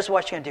 So here's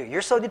what you're going to do.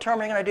 You're so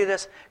determined you're going to do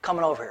this,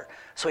 coming over here."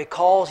 So he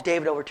calls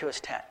David over to his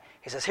tent.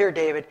 He says, "Here,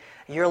 David,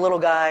 you're a little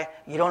guy.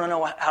 You don't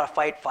know how to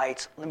fight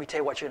fights. Let me tell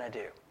you what you're going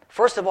to do.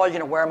 First of all, you're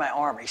going to wear my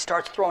armor. He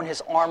starts throwing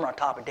his armor on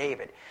top of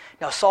David.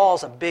 Now,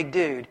 Saul's a big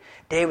dude.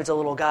 David's a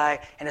little guy,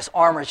 and his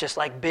armor is just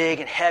like big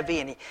and heavy,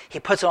 and he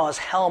puts on his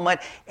helmet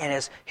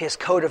and his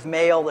coat of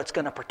mail that's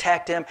going to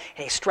protect him,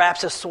 and he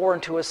straps his sword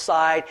into his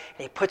side,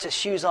 and he puts his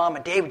shoes on,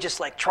 and David just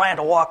like trying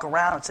to walk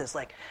around and says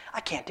like, I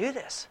can't do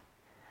this.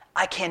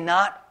 I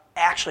cannot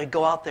actually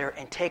go out there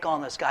and take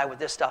on this guy with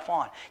this stuff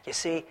on. You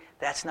see,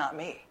 that's not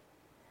me.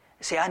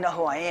 You see, I know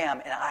who I am,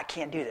 and I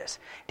can't do this.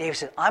 David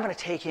said, I'm going to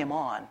take him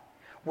on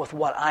with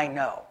what I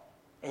know.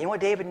 And you know what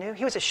David knew?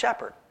 He was a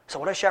shepherd. So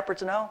what do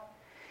shepherds know?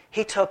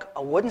 He took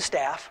a wooden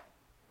staff.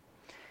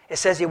 It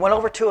says he went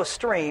over to a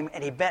stream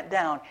and he bent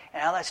down,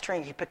 and out of that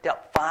stream he picked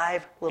up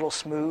 5 little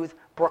smooth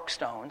brook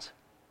stones.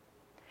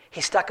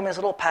 He stuck them in his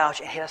little pouch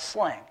and hit a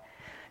sling.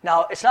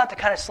 Now, it's not the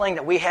kind of sling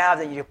that we have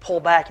that you pull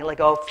back and let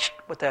go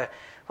with the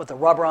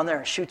rubber on there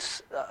and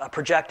shoots a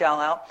projectile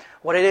out.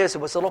 What it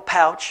was a little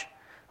pouch,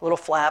 a little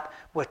flap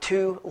with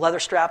 2 leather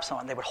straps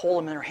on. They would hold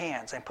them in their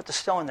hands and put the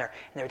stone there,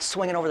 and they would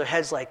swing it over their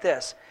heads like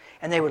this.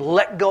 And they would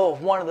let go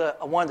of one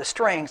of the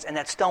strings, and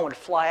that stone would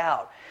fly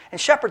out.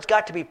 And shepherds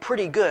got to be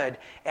pretty good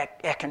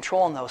at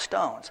controlling those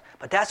stones.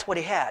 But that's what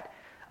he had.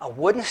 A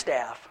wooden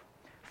staff,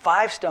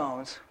 5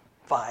 stones,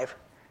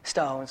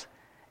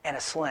 and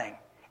a sling.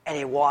 And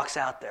he walks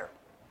out there.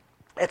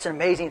 It's an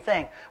amazing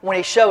thing. When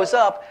he shows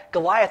up,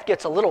 Goliath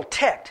gets a little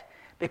ticked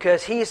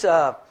because he's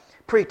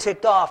pretty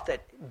ticked off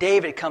that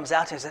David comes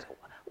out to him and says,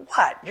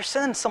 what? You're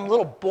sending some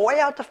little boy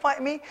out to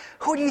fight me?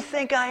 Who do you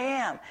think I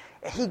am?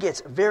 And he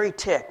gets very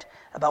ticked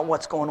about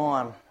what's going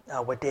on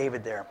with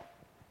David there.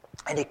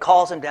 And he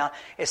calls him down.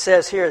 It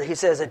says here, he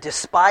says, it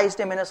despised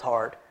him in his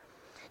heart.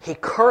 He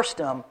cursed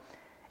him,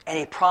 and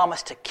he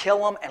promised to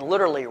kill him and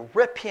literally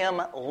rip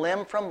him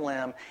limb from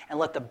limb and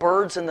let the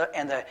birds and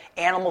the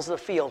animals of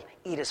the field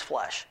eat his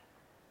flesh.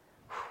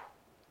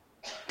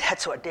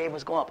 That's what David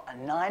was going up. A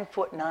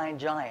 9'9"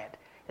 giant,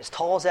 as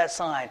tall as that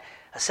sign,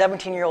 a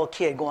 17-year-old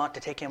kid going out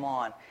to take him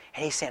on.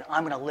 And he's saying,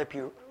 I'm going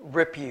to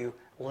rip you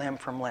limb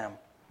from limb.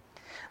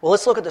 Well,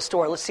 let's look at the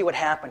story. Let's see what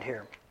happened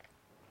here.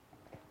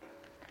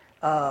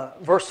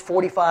 Verse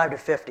 45 to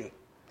 50.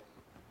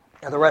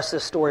 Now, the rest of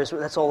the story,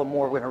 that's all the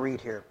more we're going to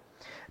read here.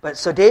 But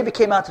so David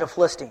came out to the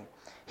Philistine.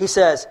 He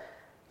says,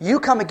 you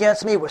come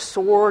against me with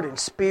sword and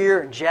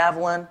spear and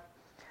javelin,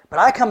 but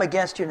I come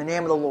against you in the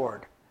name of the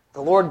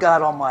Lord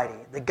God Almighty,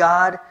 the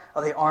God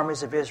of the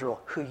armies of Israel,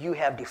 who you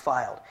have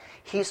defiled.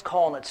 He's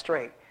calling it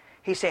straight.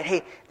 He's saying,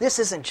 hey, this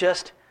isn't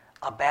just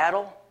a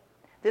battle.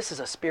 This is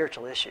a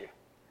spiritual issue.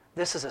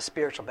 This is a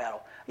spiritual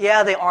battle.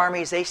 Yeah, the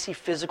armies, they see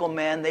physical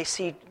men, they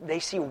see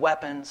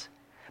weapons.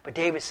 But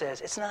David says,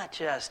 it's not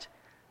just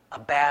a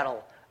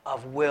battle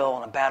of will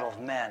and a battle of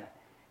men.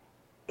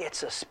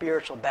 It's a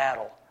spiritual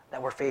battle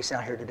that we're facing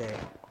out here today.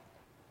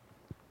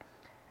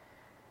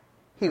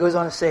 He goes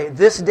on to say,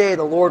 this day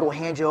the Lord will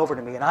hand you over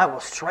to me, and I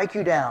will strike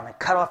you down and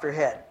cut off your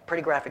head.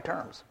 Pretty graphic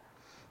terms.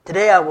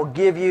 Today I will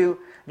give you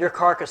your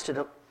carcass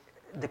to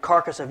the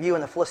carcass of you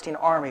and the Philistine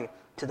army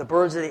to the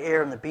birds of the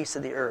air and the beasts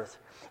of the earth.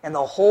 And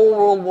the whole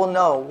world will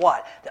know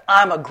what? That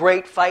I'm a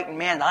great fighting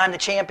man and I'm the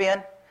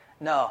champion?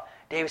 No.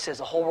 David says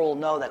the whole world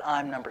will know that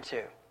I'm number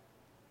 2.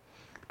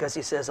 Because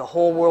he says the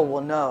whole world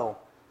will know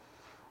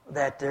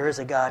that there is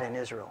a God in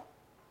Israel.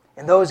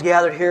 And those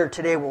gathered here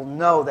today will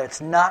know that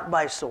it's not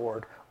by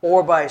sword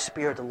or by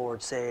spear the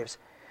Lord saves,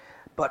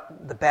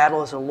 but the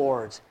battle is the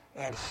Lord's,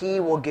 and he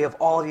will give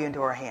all of you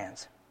into our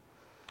hands.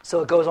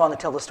 So it goes on to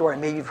tell the story,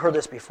 and maybe you've heard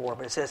this before,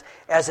 but it says,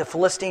 as the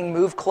Philistine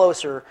moved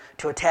closer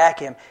to attack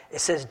him, it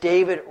says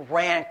David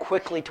ran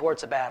quickly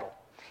towards the battle.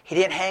 He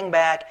didn't hang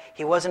back.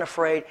 He wasn't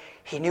afraid.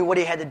 He knew what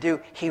he had to do.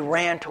 He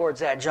ran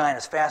towards that giant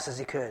as fast as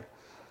he could. It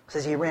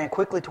says he ran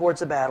quickly towards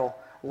the battle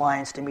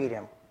lines to meet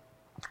him.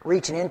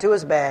 Reaching into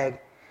his bag,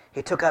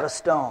 he took out a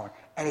stone,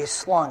 and he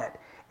slung it,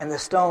 and the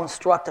stone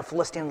struck the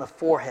Philistine in the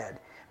forehead.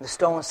 And the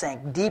stone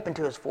sank deep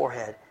into his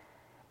forehead,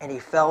 and he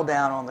fell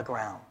down on the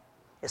ground.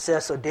 It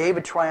says, so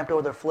David triumphed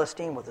over the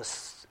Philistine with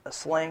a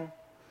sling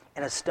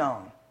and a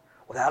stone.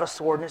 Without a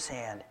sword in his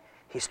hand,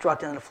 he struck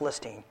down the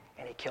Philistine,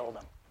 and he killed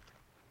him.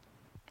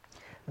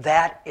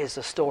 That is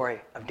the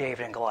story of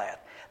David and Goliath.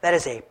 That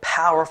is a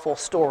powerful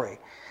story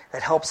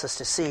that helps us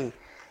to see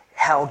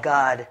how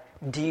God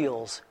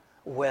deals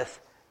with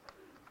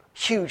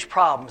huge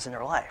problems in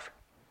their life.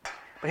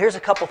 But here's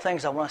a couple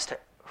things I want us to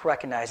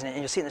recognize, and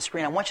you'll see on the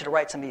screen. I want you to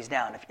write some of these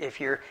down.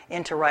 If you're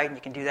into writing,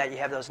 you can do that. You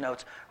have those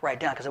notes, write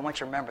down, because I want you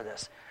to remember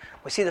this.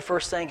 We see the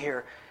first thing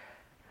here.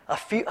 I'm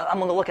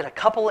going to look at a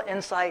couple of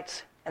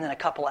insights and then a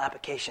couple of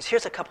applications.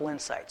 Here's a couple of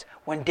insights.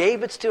 When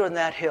David stood on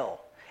that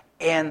hill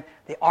and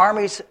the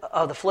armies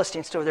of the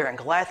Philistines stood there and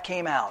Goliath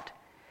came out,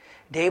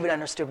 David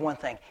understood one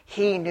thing.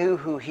 He knew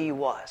who he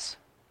was.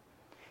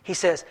 He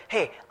says,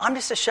 hey, I'm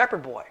just a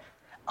shepherd boy.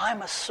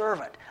 I'm a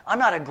servant. I'm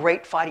not a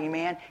great fighting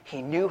man.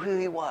 He knew who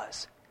he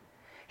was.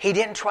 He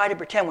didn't try to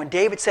pretend. When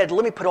David said,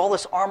 let me put all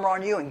this armor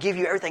on you and give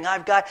you everything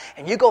I've got,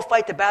 and you go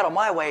fight the battle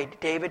my way,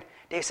 David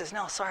says,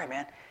 no, sorry,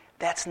 man.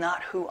 That's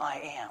not who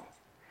I am.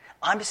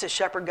 I'm just a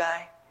shepherd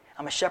guy.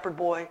 I'm a shepherd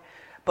boy.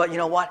 But you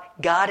know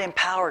what? God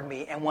empowered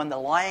me, and when the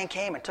lion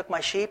came and took my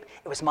sheep,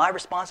 it was my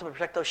responsibility to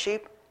protect those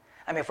sheep.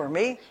 I mean, for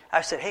me,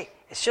 I said, hey,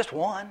 it's just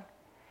one.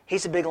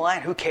 He's a big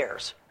lion. Who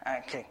cares?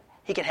 Okay,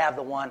 he can have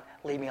the one.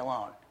 Leave me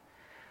alone.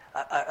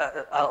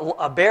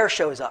 A bear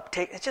shows up.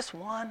 It's just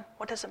one.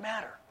 What does it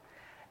matter?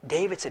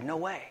 David said, no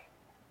way.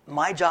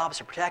 My job is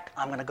to protect.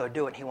 I'm going to go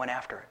do it. And he went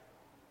after it.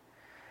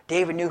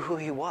 David knew who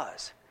he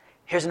was.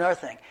 Here's another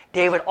thing.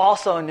 David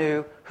also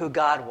knew who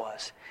God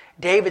was.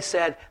 David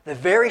said, the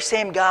very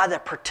same God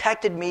that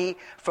protected me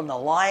from the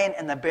lion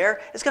and the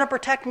bear is going to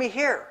protect me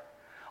here.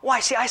 Why?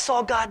 See, I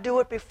saw God do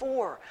it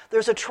before.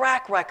 There's a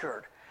track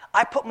record.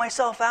 I put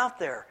myself out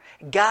there.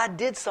 God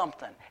did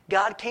something.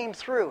 God came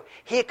through.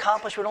 He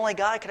accomplished what only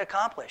God could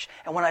accomplish.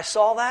 And when I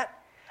saw that,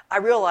 I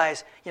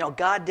realized,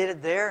 God did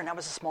it there, and that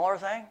was a smaller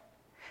thing.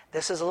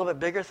 This is a little bit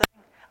bigger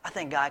thing. I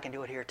think God can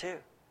do it here too.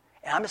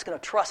 And I'm just going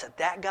to trust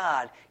that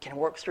God can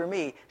work through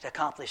me to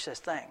accomplish this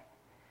thing.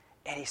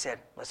 And he said,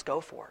 let's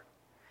go for it.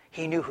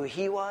 He knew who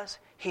he was.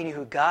 He knew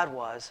who God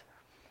was.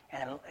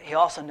 And he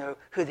also knew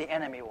who the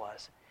enemy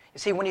was. You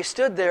see, when he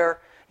stood there,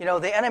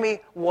 the enemy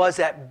was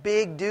that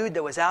big dude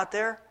that was out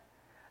there.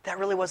 That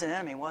really wasn't an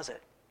enemy, was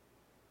it?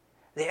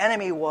 The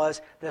enemy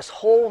was this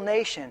whole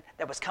nation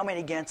that was coming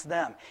against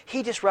them.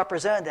 He just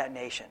represented that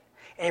nation.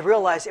 And he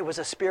realized it was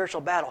a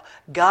spiritual battle.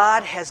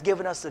 God has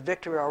given us the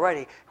victory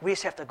already. We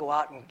just have to go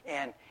out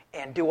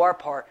and do our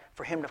part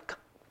for him to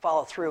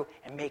follow through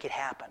and make it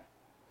happen.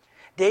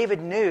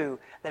 David knew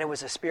that it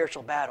was a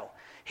spiritual battle.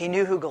 He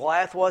knew who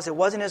Goliath was. It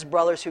wasn't his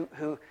brothers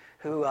who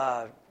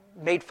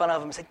made fun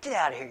of him and said, get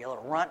out of here, you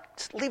little runt.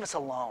 Just leave us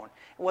alone.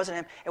 It wasn't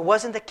him. It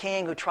wasn't the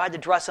king who tried to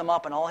dress him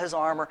up in all his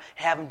armor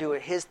and have him do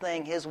it his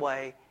thing, his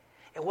way.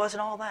 It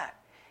wasn't all that.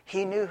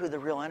 He knew who the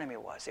real enemy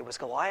was. It was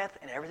Goliath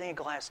and everything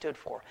Goliath stood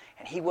for.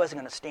 And he wasn't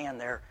going to stand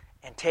there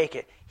and take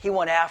it. He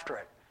went after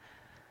it.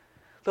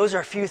 Those are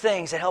a few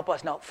things that help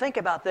us. Now, think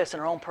about this in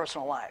our own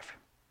personal life.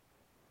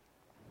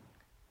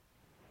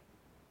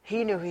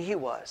 He knew who he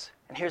was.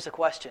 And here's the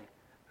question.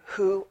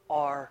 Who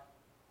are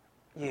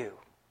you?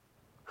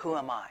 Who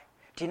am I?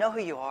 Do you know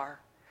who you are?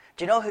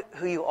 Do you know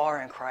who you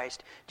are in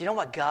Christ? Do you know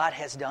what God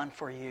has done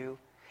for you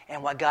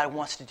and what God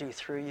wants to do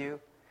through you?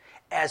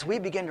 As we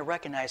begin to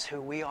recognize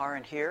who we are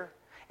in here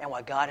and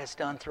what God has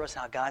done through us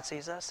and how God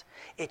sees us,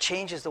 it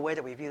changes the way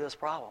that we view those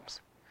problems.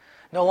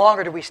 No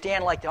longer do we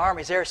stand like the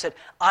armies there and said,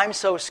 I'm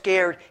so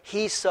scared,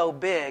 he's so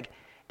big.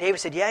 David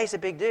said, yeah, he's a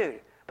big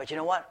dude. But you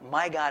know what?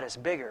 My God is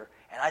bigger,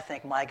 and I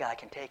think my God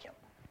can take him.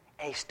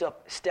 And he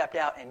stepped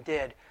out and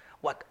did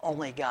what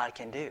only God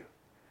can do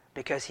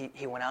because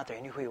he went out there.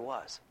 He knew who he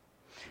was.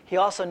 He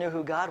also knew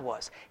who God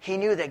was. He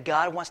knew that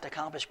God wants to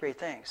accomplish great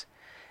things.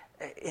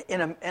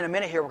 In a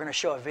minute here, we're going to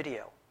show a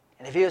video.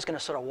 And the video is going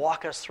to sort of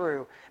walk us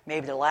through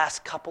maybe the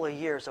last couple of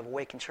years of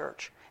Awaken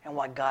Church and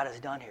what God has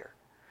done here.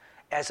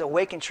 As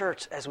Awaken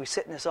Church, as we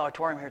sit in this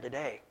auditorium here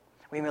today,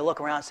 we may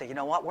look around and say, you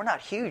know what, we're not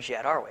huge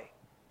yet, are we?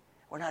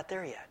 We're not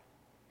there yet.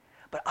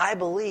 But I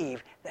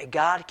believe that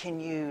God can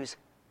use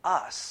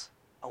us,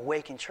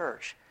 Awaken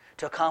Church,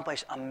 to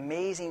accomplish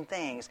amazing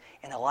things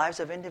in the lives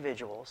of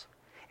individuals,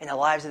 in the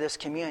lives of this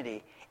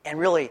community, and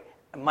really,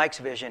 Mike's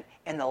vision,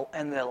 in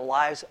the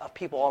lives of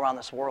people all around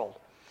this world.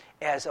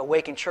 As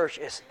Awaken Church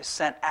is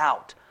sent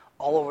out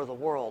all over the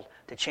world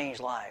to change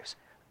lives,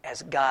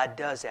 as God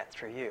does that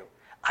through you.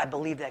 I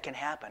believe that can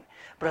happen.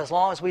 But as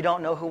long as we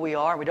don't know who we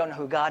are, we don't know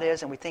who God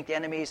is, and we think the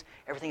enemy's,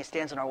 everything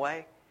stands in our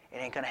way, it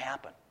ain't going to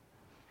happen.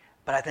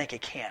 But I think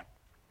it can.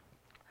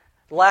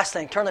 The last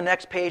thing, turn the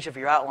next page of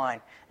your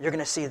outline. You're going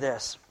to see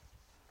this.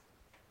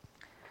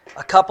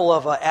 A couple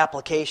of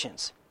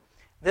applications.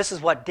 This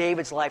is what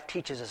David's life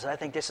teaches us. I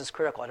think this is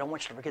critical. I don't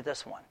want you to forget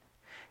this one.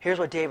 Here's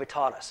what David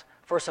taught us.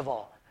 First of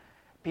all,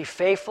 be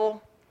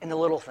faithful in the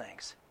little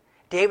things.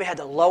 David had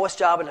the lowest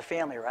job in the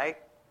family, right?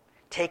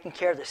 Taking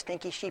care of the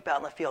stinky sheep out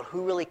in the field.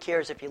 Who really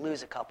cares if you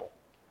lose a couple?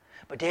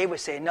 But David would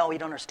say, no, you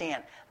don't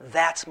understand.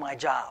 That's my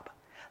job.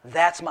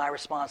 That's my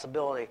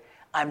responsibility.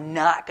 I'm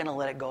not going to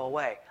let it go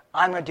away.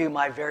 I'm going to do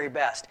my very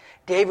best.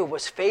 David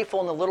was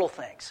faithful in the little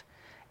things.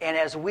 And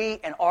as we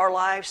in our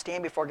lives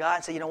stand before God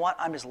and say, you know what,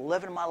 I'm just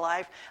living my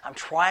life. I'm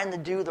trying to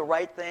do the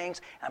right things.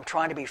 I'm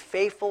trying to be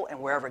faithful in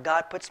wherever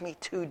God puts me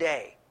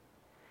today.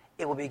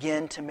 It will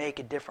begin to make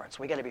a difference.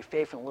 We got to be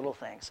faithful in little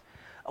things.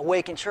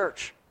 Awaken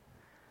Church.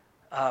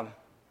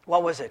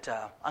 What was it?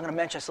 I'm going to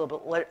mention this a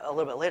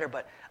little bit later,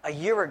 but a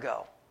year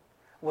ago,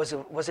 was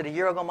it a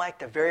year ago, Mike?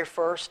 The very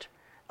first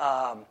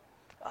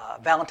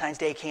Valentine's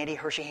Day candy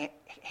Hershey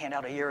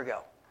handout a year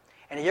ago.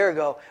 And a year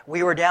ago,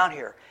 we were down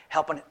here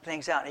helping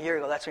things out. And a year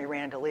ago, that's when we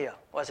ran into Leah,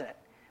 wasn't it?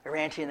 We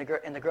ran into you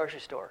in the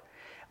grocery store.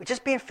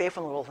 Just being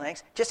faithful in little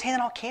things, just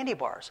handing out candy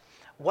bars.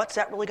 What's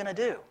that really going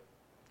to do?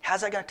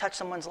 How's that going to touch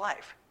someone's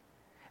life?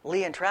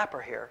 Leah and Trap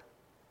are here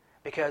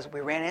because we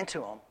ran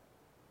into them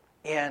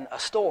in a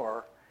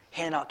store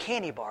handing out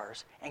candy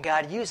bars, and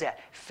God used that.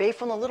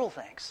 Faithful in the little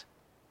things.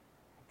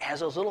 As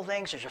those little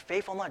things, as you're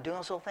faithful in not doing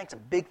those little things,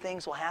 and big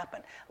things will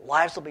happen.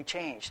 Lives will be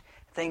changed.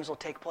 Things will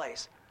take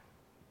place.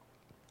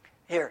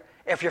 Here,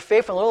 If you're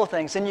faithful in little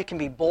things, then you can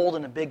be bold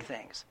in the big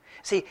things.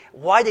 See,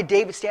 why did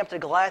David stand up to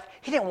Goliath?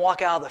 He didn't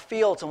walk out of the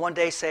fields and one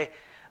day say,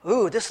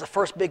 ooh, this is the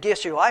first big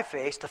issue I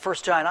faced, the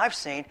first giant I've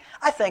seen.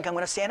 I think I'm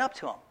going to stand up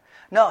to him.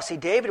 No, see,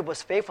 David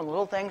was faithful in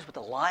little things with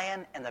the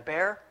lion and the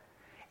bear,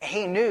 and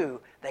he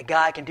knew that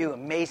God can do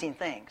amazing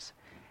things.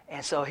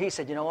 And so he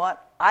said, you know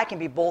what? I can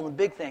be bold in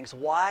big things.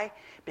 Why?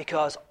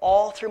 Because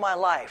all through my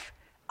life,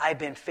 I've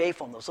been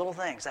faithful in those little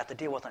things I have to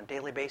deal with on a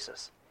daily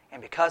basis.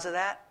 And because of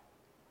that,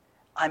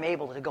 I'm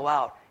able to go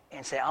out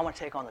and say, I'm going to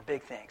take on the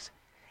big things.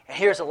 And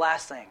here's the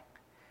last thing.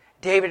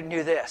 David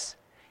knew this.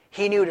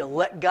 He knew to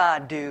let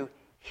God do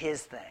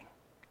his thing.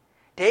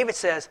 David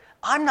says,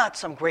 I'm not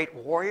some great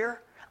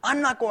warrior.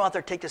 I'm not going out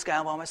there to take this guy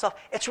on by myself.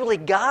 It's really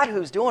God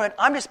who's doing it.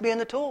 I'm just being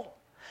the tool.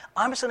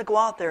 I'm just going to go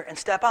out there and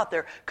step out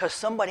there because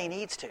somebody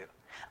needs to.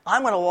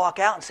 I'm going to walk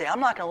out and say, I'm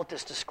not going to let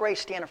this disgrace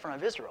stand in front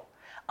of Israel.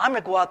 I'm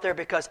going to go out there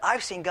because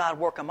I've seen God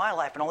work in my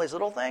life and all these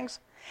little things.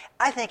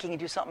 I think he can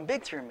do something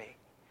big through me.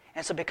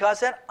 And so because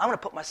of that, I'm going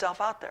to put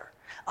myself out there.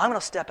 I'm going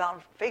to step out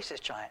and face this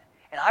giant.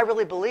 And I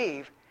really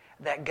believe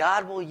that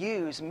God will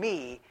use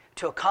me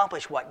to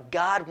accomplish what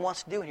God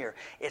wants to do here.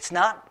 It's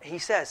not, he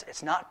says,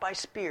 it's not by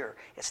spear,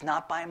 it's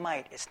not by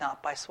might, it's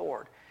not by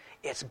sword.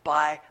 It's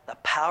by the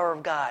power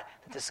of God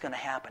that this is going to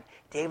happen.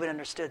 David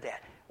understood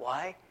that.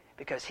 Why?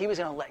 Because he was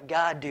going to let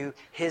God do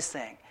his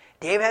thing.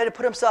 David had to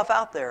put himself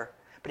out there,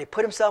 but he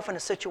put himself in a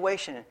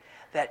situation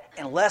that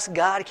unless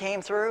God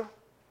came through,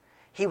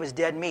 he was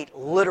dead meat,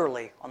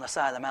 literally, on the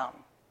side of the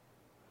mountain.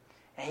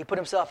 And he put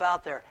himself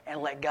out there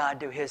and let God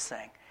do his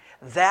thing.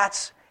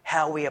 That's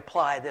how we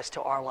apply this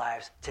to our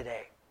lives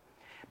today.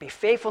 Be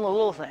faithful in the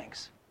little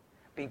things.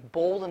 Be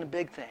bold in the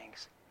big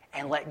things.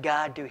 And let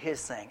God do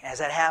his thing. As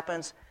that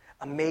happens,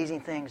 amazing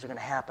things are going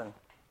to happen,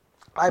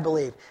 I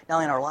believe, not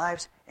only in our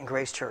lives, in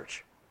Grace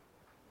Church.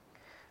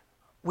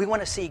 We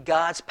want to see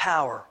God's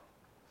power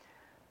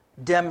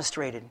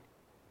demonstrated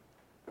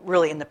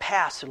really in the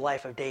past through the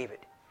life of David,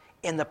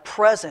 in the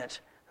present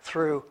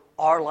through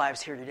our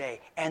lives here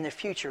today, and the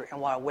future and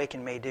what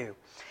Awaken may do.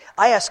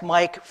 I asked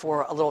Mike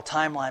for a little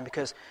timeline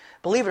because,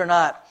 believe it or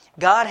not,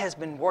 God has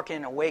been working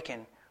in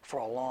Awaken for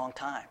a long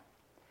time.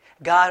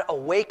 God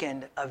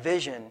awakened a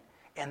vision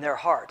in their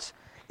hearts.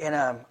 And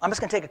I'm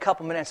just going to take a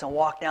couple minutes and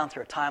walk down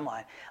through a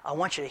timeline. I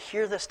want you to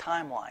hear this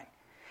timeline.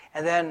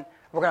 And then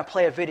we're going to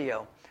play a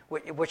video,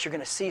 which you're going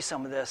to see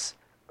some of this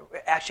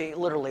actually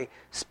literally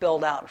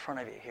spelled out in front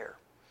of you here.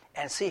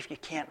 And see if you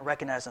can't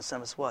recognize what some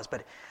of this was.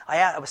 But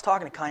I was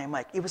talking to Connie and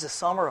Mike. It was the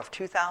summer of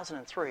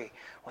 2003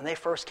 when they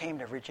first came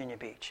to Virginia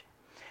Beach.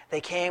 They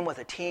came with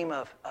a team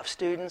of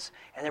students,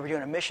 and they were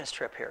doing a missions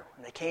trip here.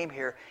 And they came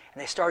here, and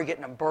they started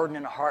getting a burden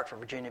in the heart for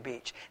Virginia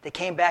Beach. They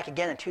came back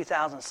again in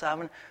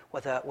 2007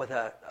 with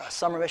a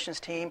summer missions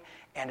team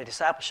and a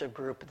discipleship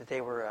group that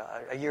they were,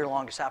 a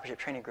year-long discipleship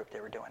training group they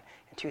were doing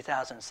in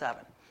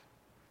 2007.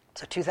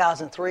 So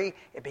 2003,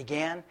 it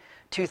began.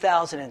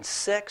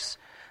 2006,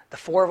 the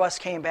four of us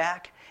came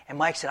back, and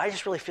Mike said, I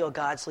just really feel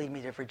God's leading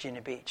me to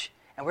Virginia Beach.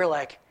 And we're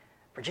like,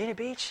 Virginia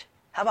Beach?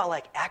 How about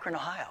like Akron,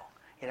 Ohio?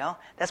 You know,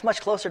 that's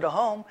much closer to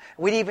home.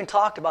 We'd even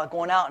talked about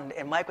going out,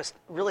 and Mike was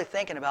really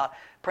thinking about,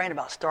 praying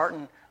about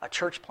starting a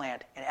church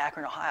plant in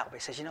Akron, Ohio. But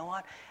he says, you know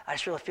what? I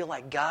just really feel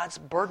like God's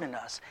burdening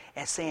us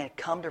and saying,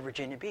 come to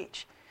Virginia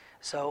Beach.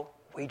 So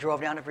we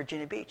drove down to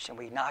Virginia Beach, and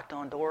we knocked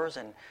on doors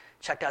and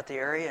checked out the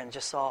area and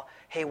just saw,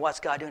 hey,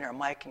 what's God doing here?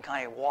 Mike and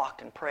kind of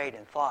walked and prayed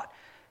and thought,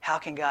 how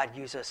can God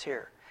use us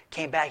here?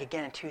 Came back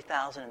again in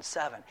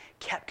 2007.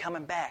 Kept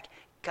coming back.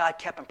 God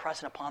kept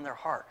impressing upon their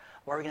heart.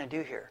 What are we going to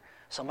do here?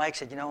 So Mike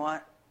said, you know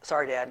what?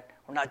 Sorry, Dad,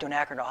 we're not doing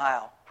Akron,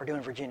 Ohio. We're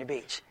doing Virginia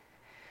Beach.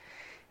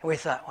 And we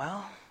thought,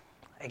 well,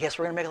 I guess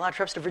we're going to make a lot of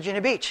trips to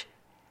Virginia Beach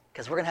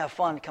because we're going to have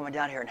fun coming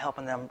down here and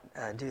helping them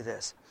do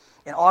this.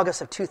 In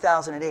August of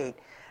 2008,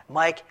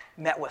 Mike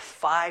met with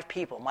 5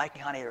 people. Mike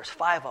and Connie, there's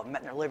 5 of them,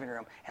 met in their living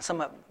room, and some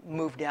of them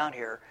moved down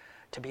here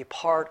to be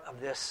part of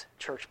this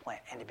church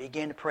plant and to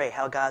begin to pray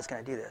how God's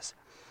going to do this.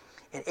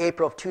 In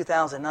April of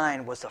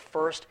 2009 was the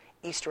first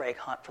Easter egg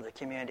hunt for the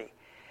community.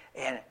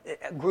 And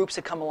groups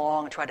had come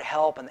along and tried to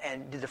help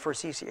and did the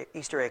first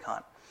Easter egg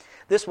hunt.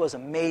 This was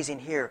amazing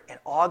here. In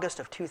August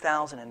of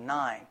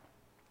 2009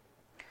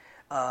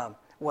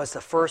 was the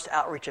first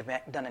outreach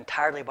event done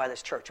entirely by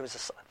this church. It was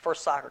the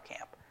first soccer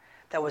camp.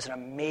 That was an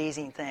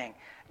amazing thing.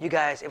 You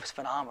guys, it was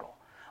phenomenal.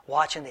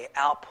 Watching the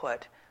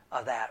output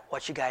of that,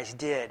 what you guys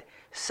did.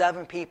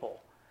 7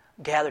 people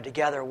gathered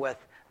together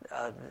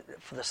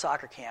for the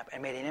soccer camp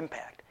and made an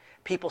impact.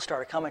 People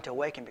started coming to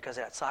Awaken because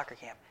of that soccer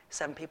camp.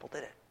 7 people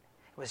did it.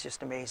 It was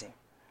just amazing.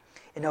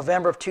 In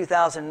November of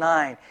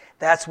 2009,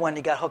 that's when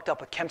he got hooked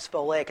up with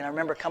Kempsville Lake. And I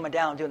remember coming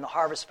down and doing the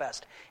Harvest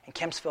Fest in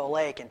Kempsville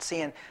Lake and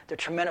seeing the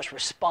tremendous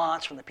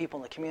response from the people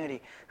in the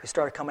community who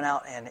started coming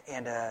out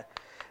and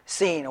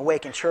seeing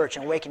Awaken Church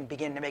and Awaken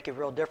beginning to make a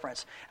real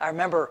difference. I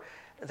remember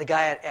the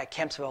guy at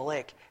Kempsville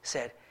Lake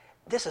said,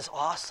 this is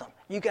awesome.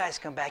 You guys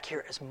come back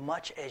here as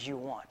much as you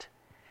want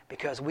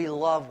because we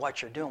love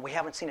what you're doing. We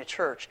haven't seen a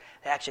church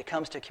that actually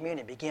comes to a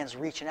community and begins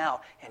reaching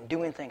out and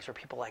doing things for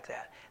people like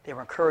that. They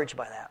were encouraged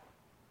by that.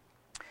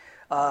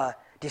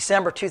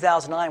 December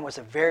 2009 was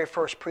the very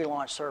first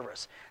pre-launch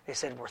service. They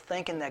said, we're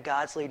thinking that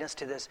God's leading us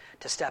to this,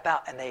 to step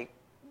out. And they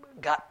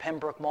got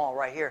Pembroke Mall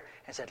right here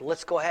and said,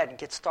 let's go ahead and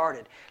get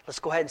started. Let's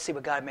go ahead and see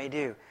what God may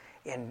do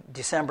in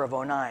December of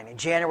 2009. In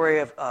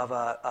January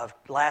of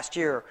last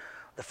year,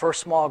 the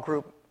first small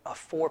group of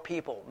 4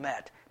 people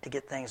met to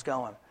get things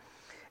going.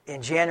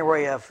 In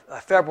February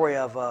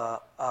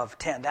of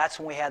 10, that's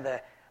when we had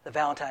the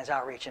Valentine's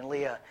outreach, and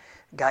Leah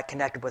got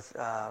connected with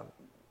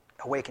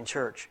Awaken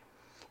Church.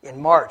 In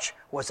March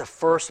was the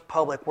first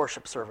public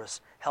worship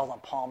service held on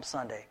Palm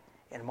Sunday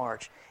in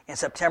March. In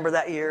September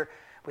that year,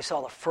 we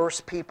saw the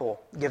first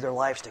people give their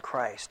lives to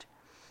Christ.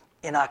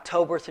 In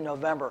October through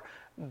November,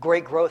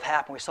 great growth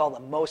happened. We saw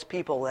the most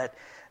people that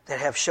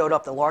have showed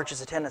up, the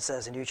largest attendance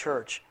as a new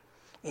church.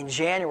 In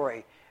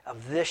January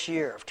of this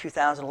year, of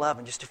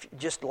 2011,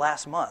 just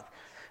last month,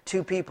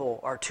 2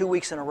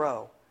 weeks in a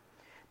row,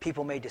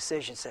 people made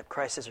decisions that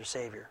Christ is their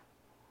Savior.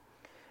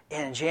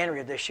 And in January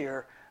of this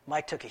year,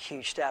 Mike took a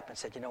huge step and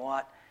said, you know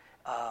what,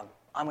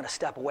 I'm going to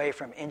step away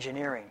from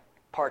engineering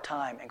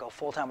part-time and go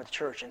full-time with the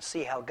church and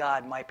see how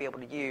God might be able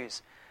to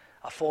use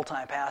a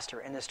full-time pastor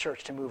in this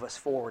church to move us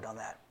forward on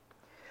that.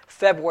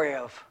 February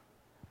of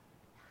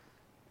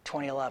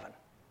 2011,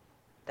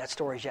 that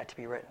story is yet to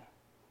be written.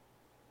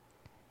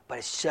 But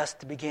it's just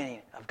the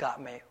beginning of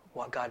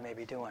what God may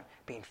be doing,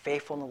 being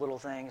faithful in the little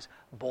things,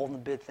 bold in the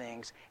big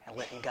things, and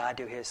letting God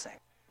do his thing.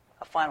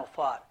 A final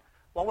thought.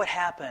 What would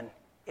happen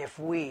if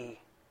we,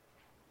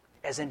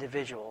 as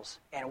individuals,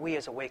 and we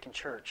as Awaken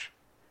Church,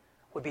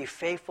 would be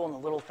faithful in the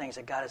little things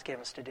that God has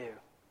given us to do?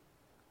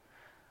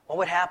 What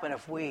would happen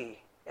if we,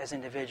 as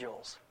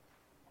individuals,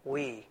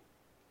 we,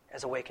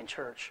 as Awaken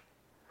Church,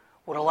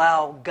 would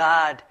allow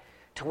God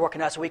to work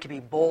in us so we could be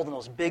bold in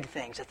those big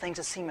things, the things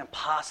that seem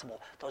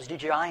impossible, those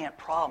giant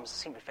problems that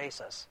seem to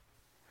face us?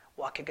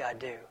 What could God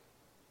do? And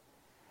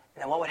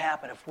then what would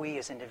happen if we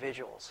as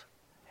individuals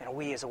and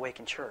we as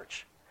Awaken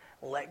Church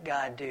let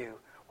God do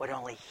what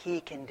only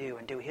he can do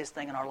and do his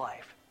thing in our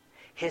life,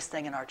 his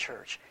thing in our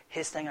church,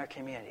 his thing in our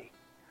community?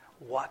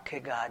 What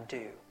could God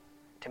do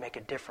to make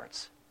a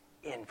difference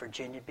in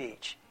Virginia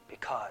Beach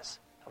because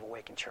of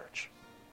Awaken Church?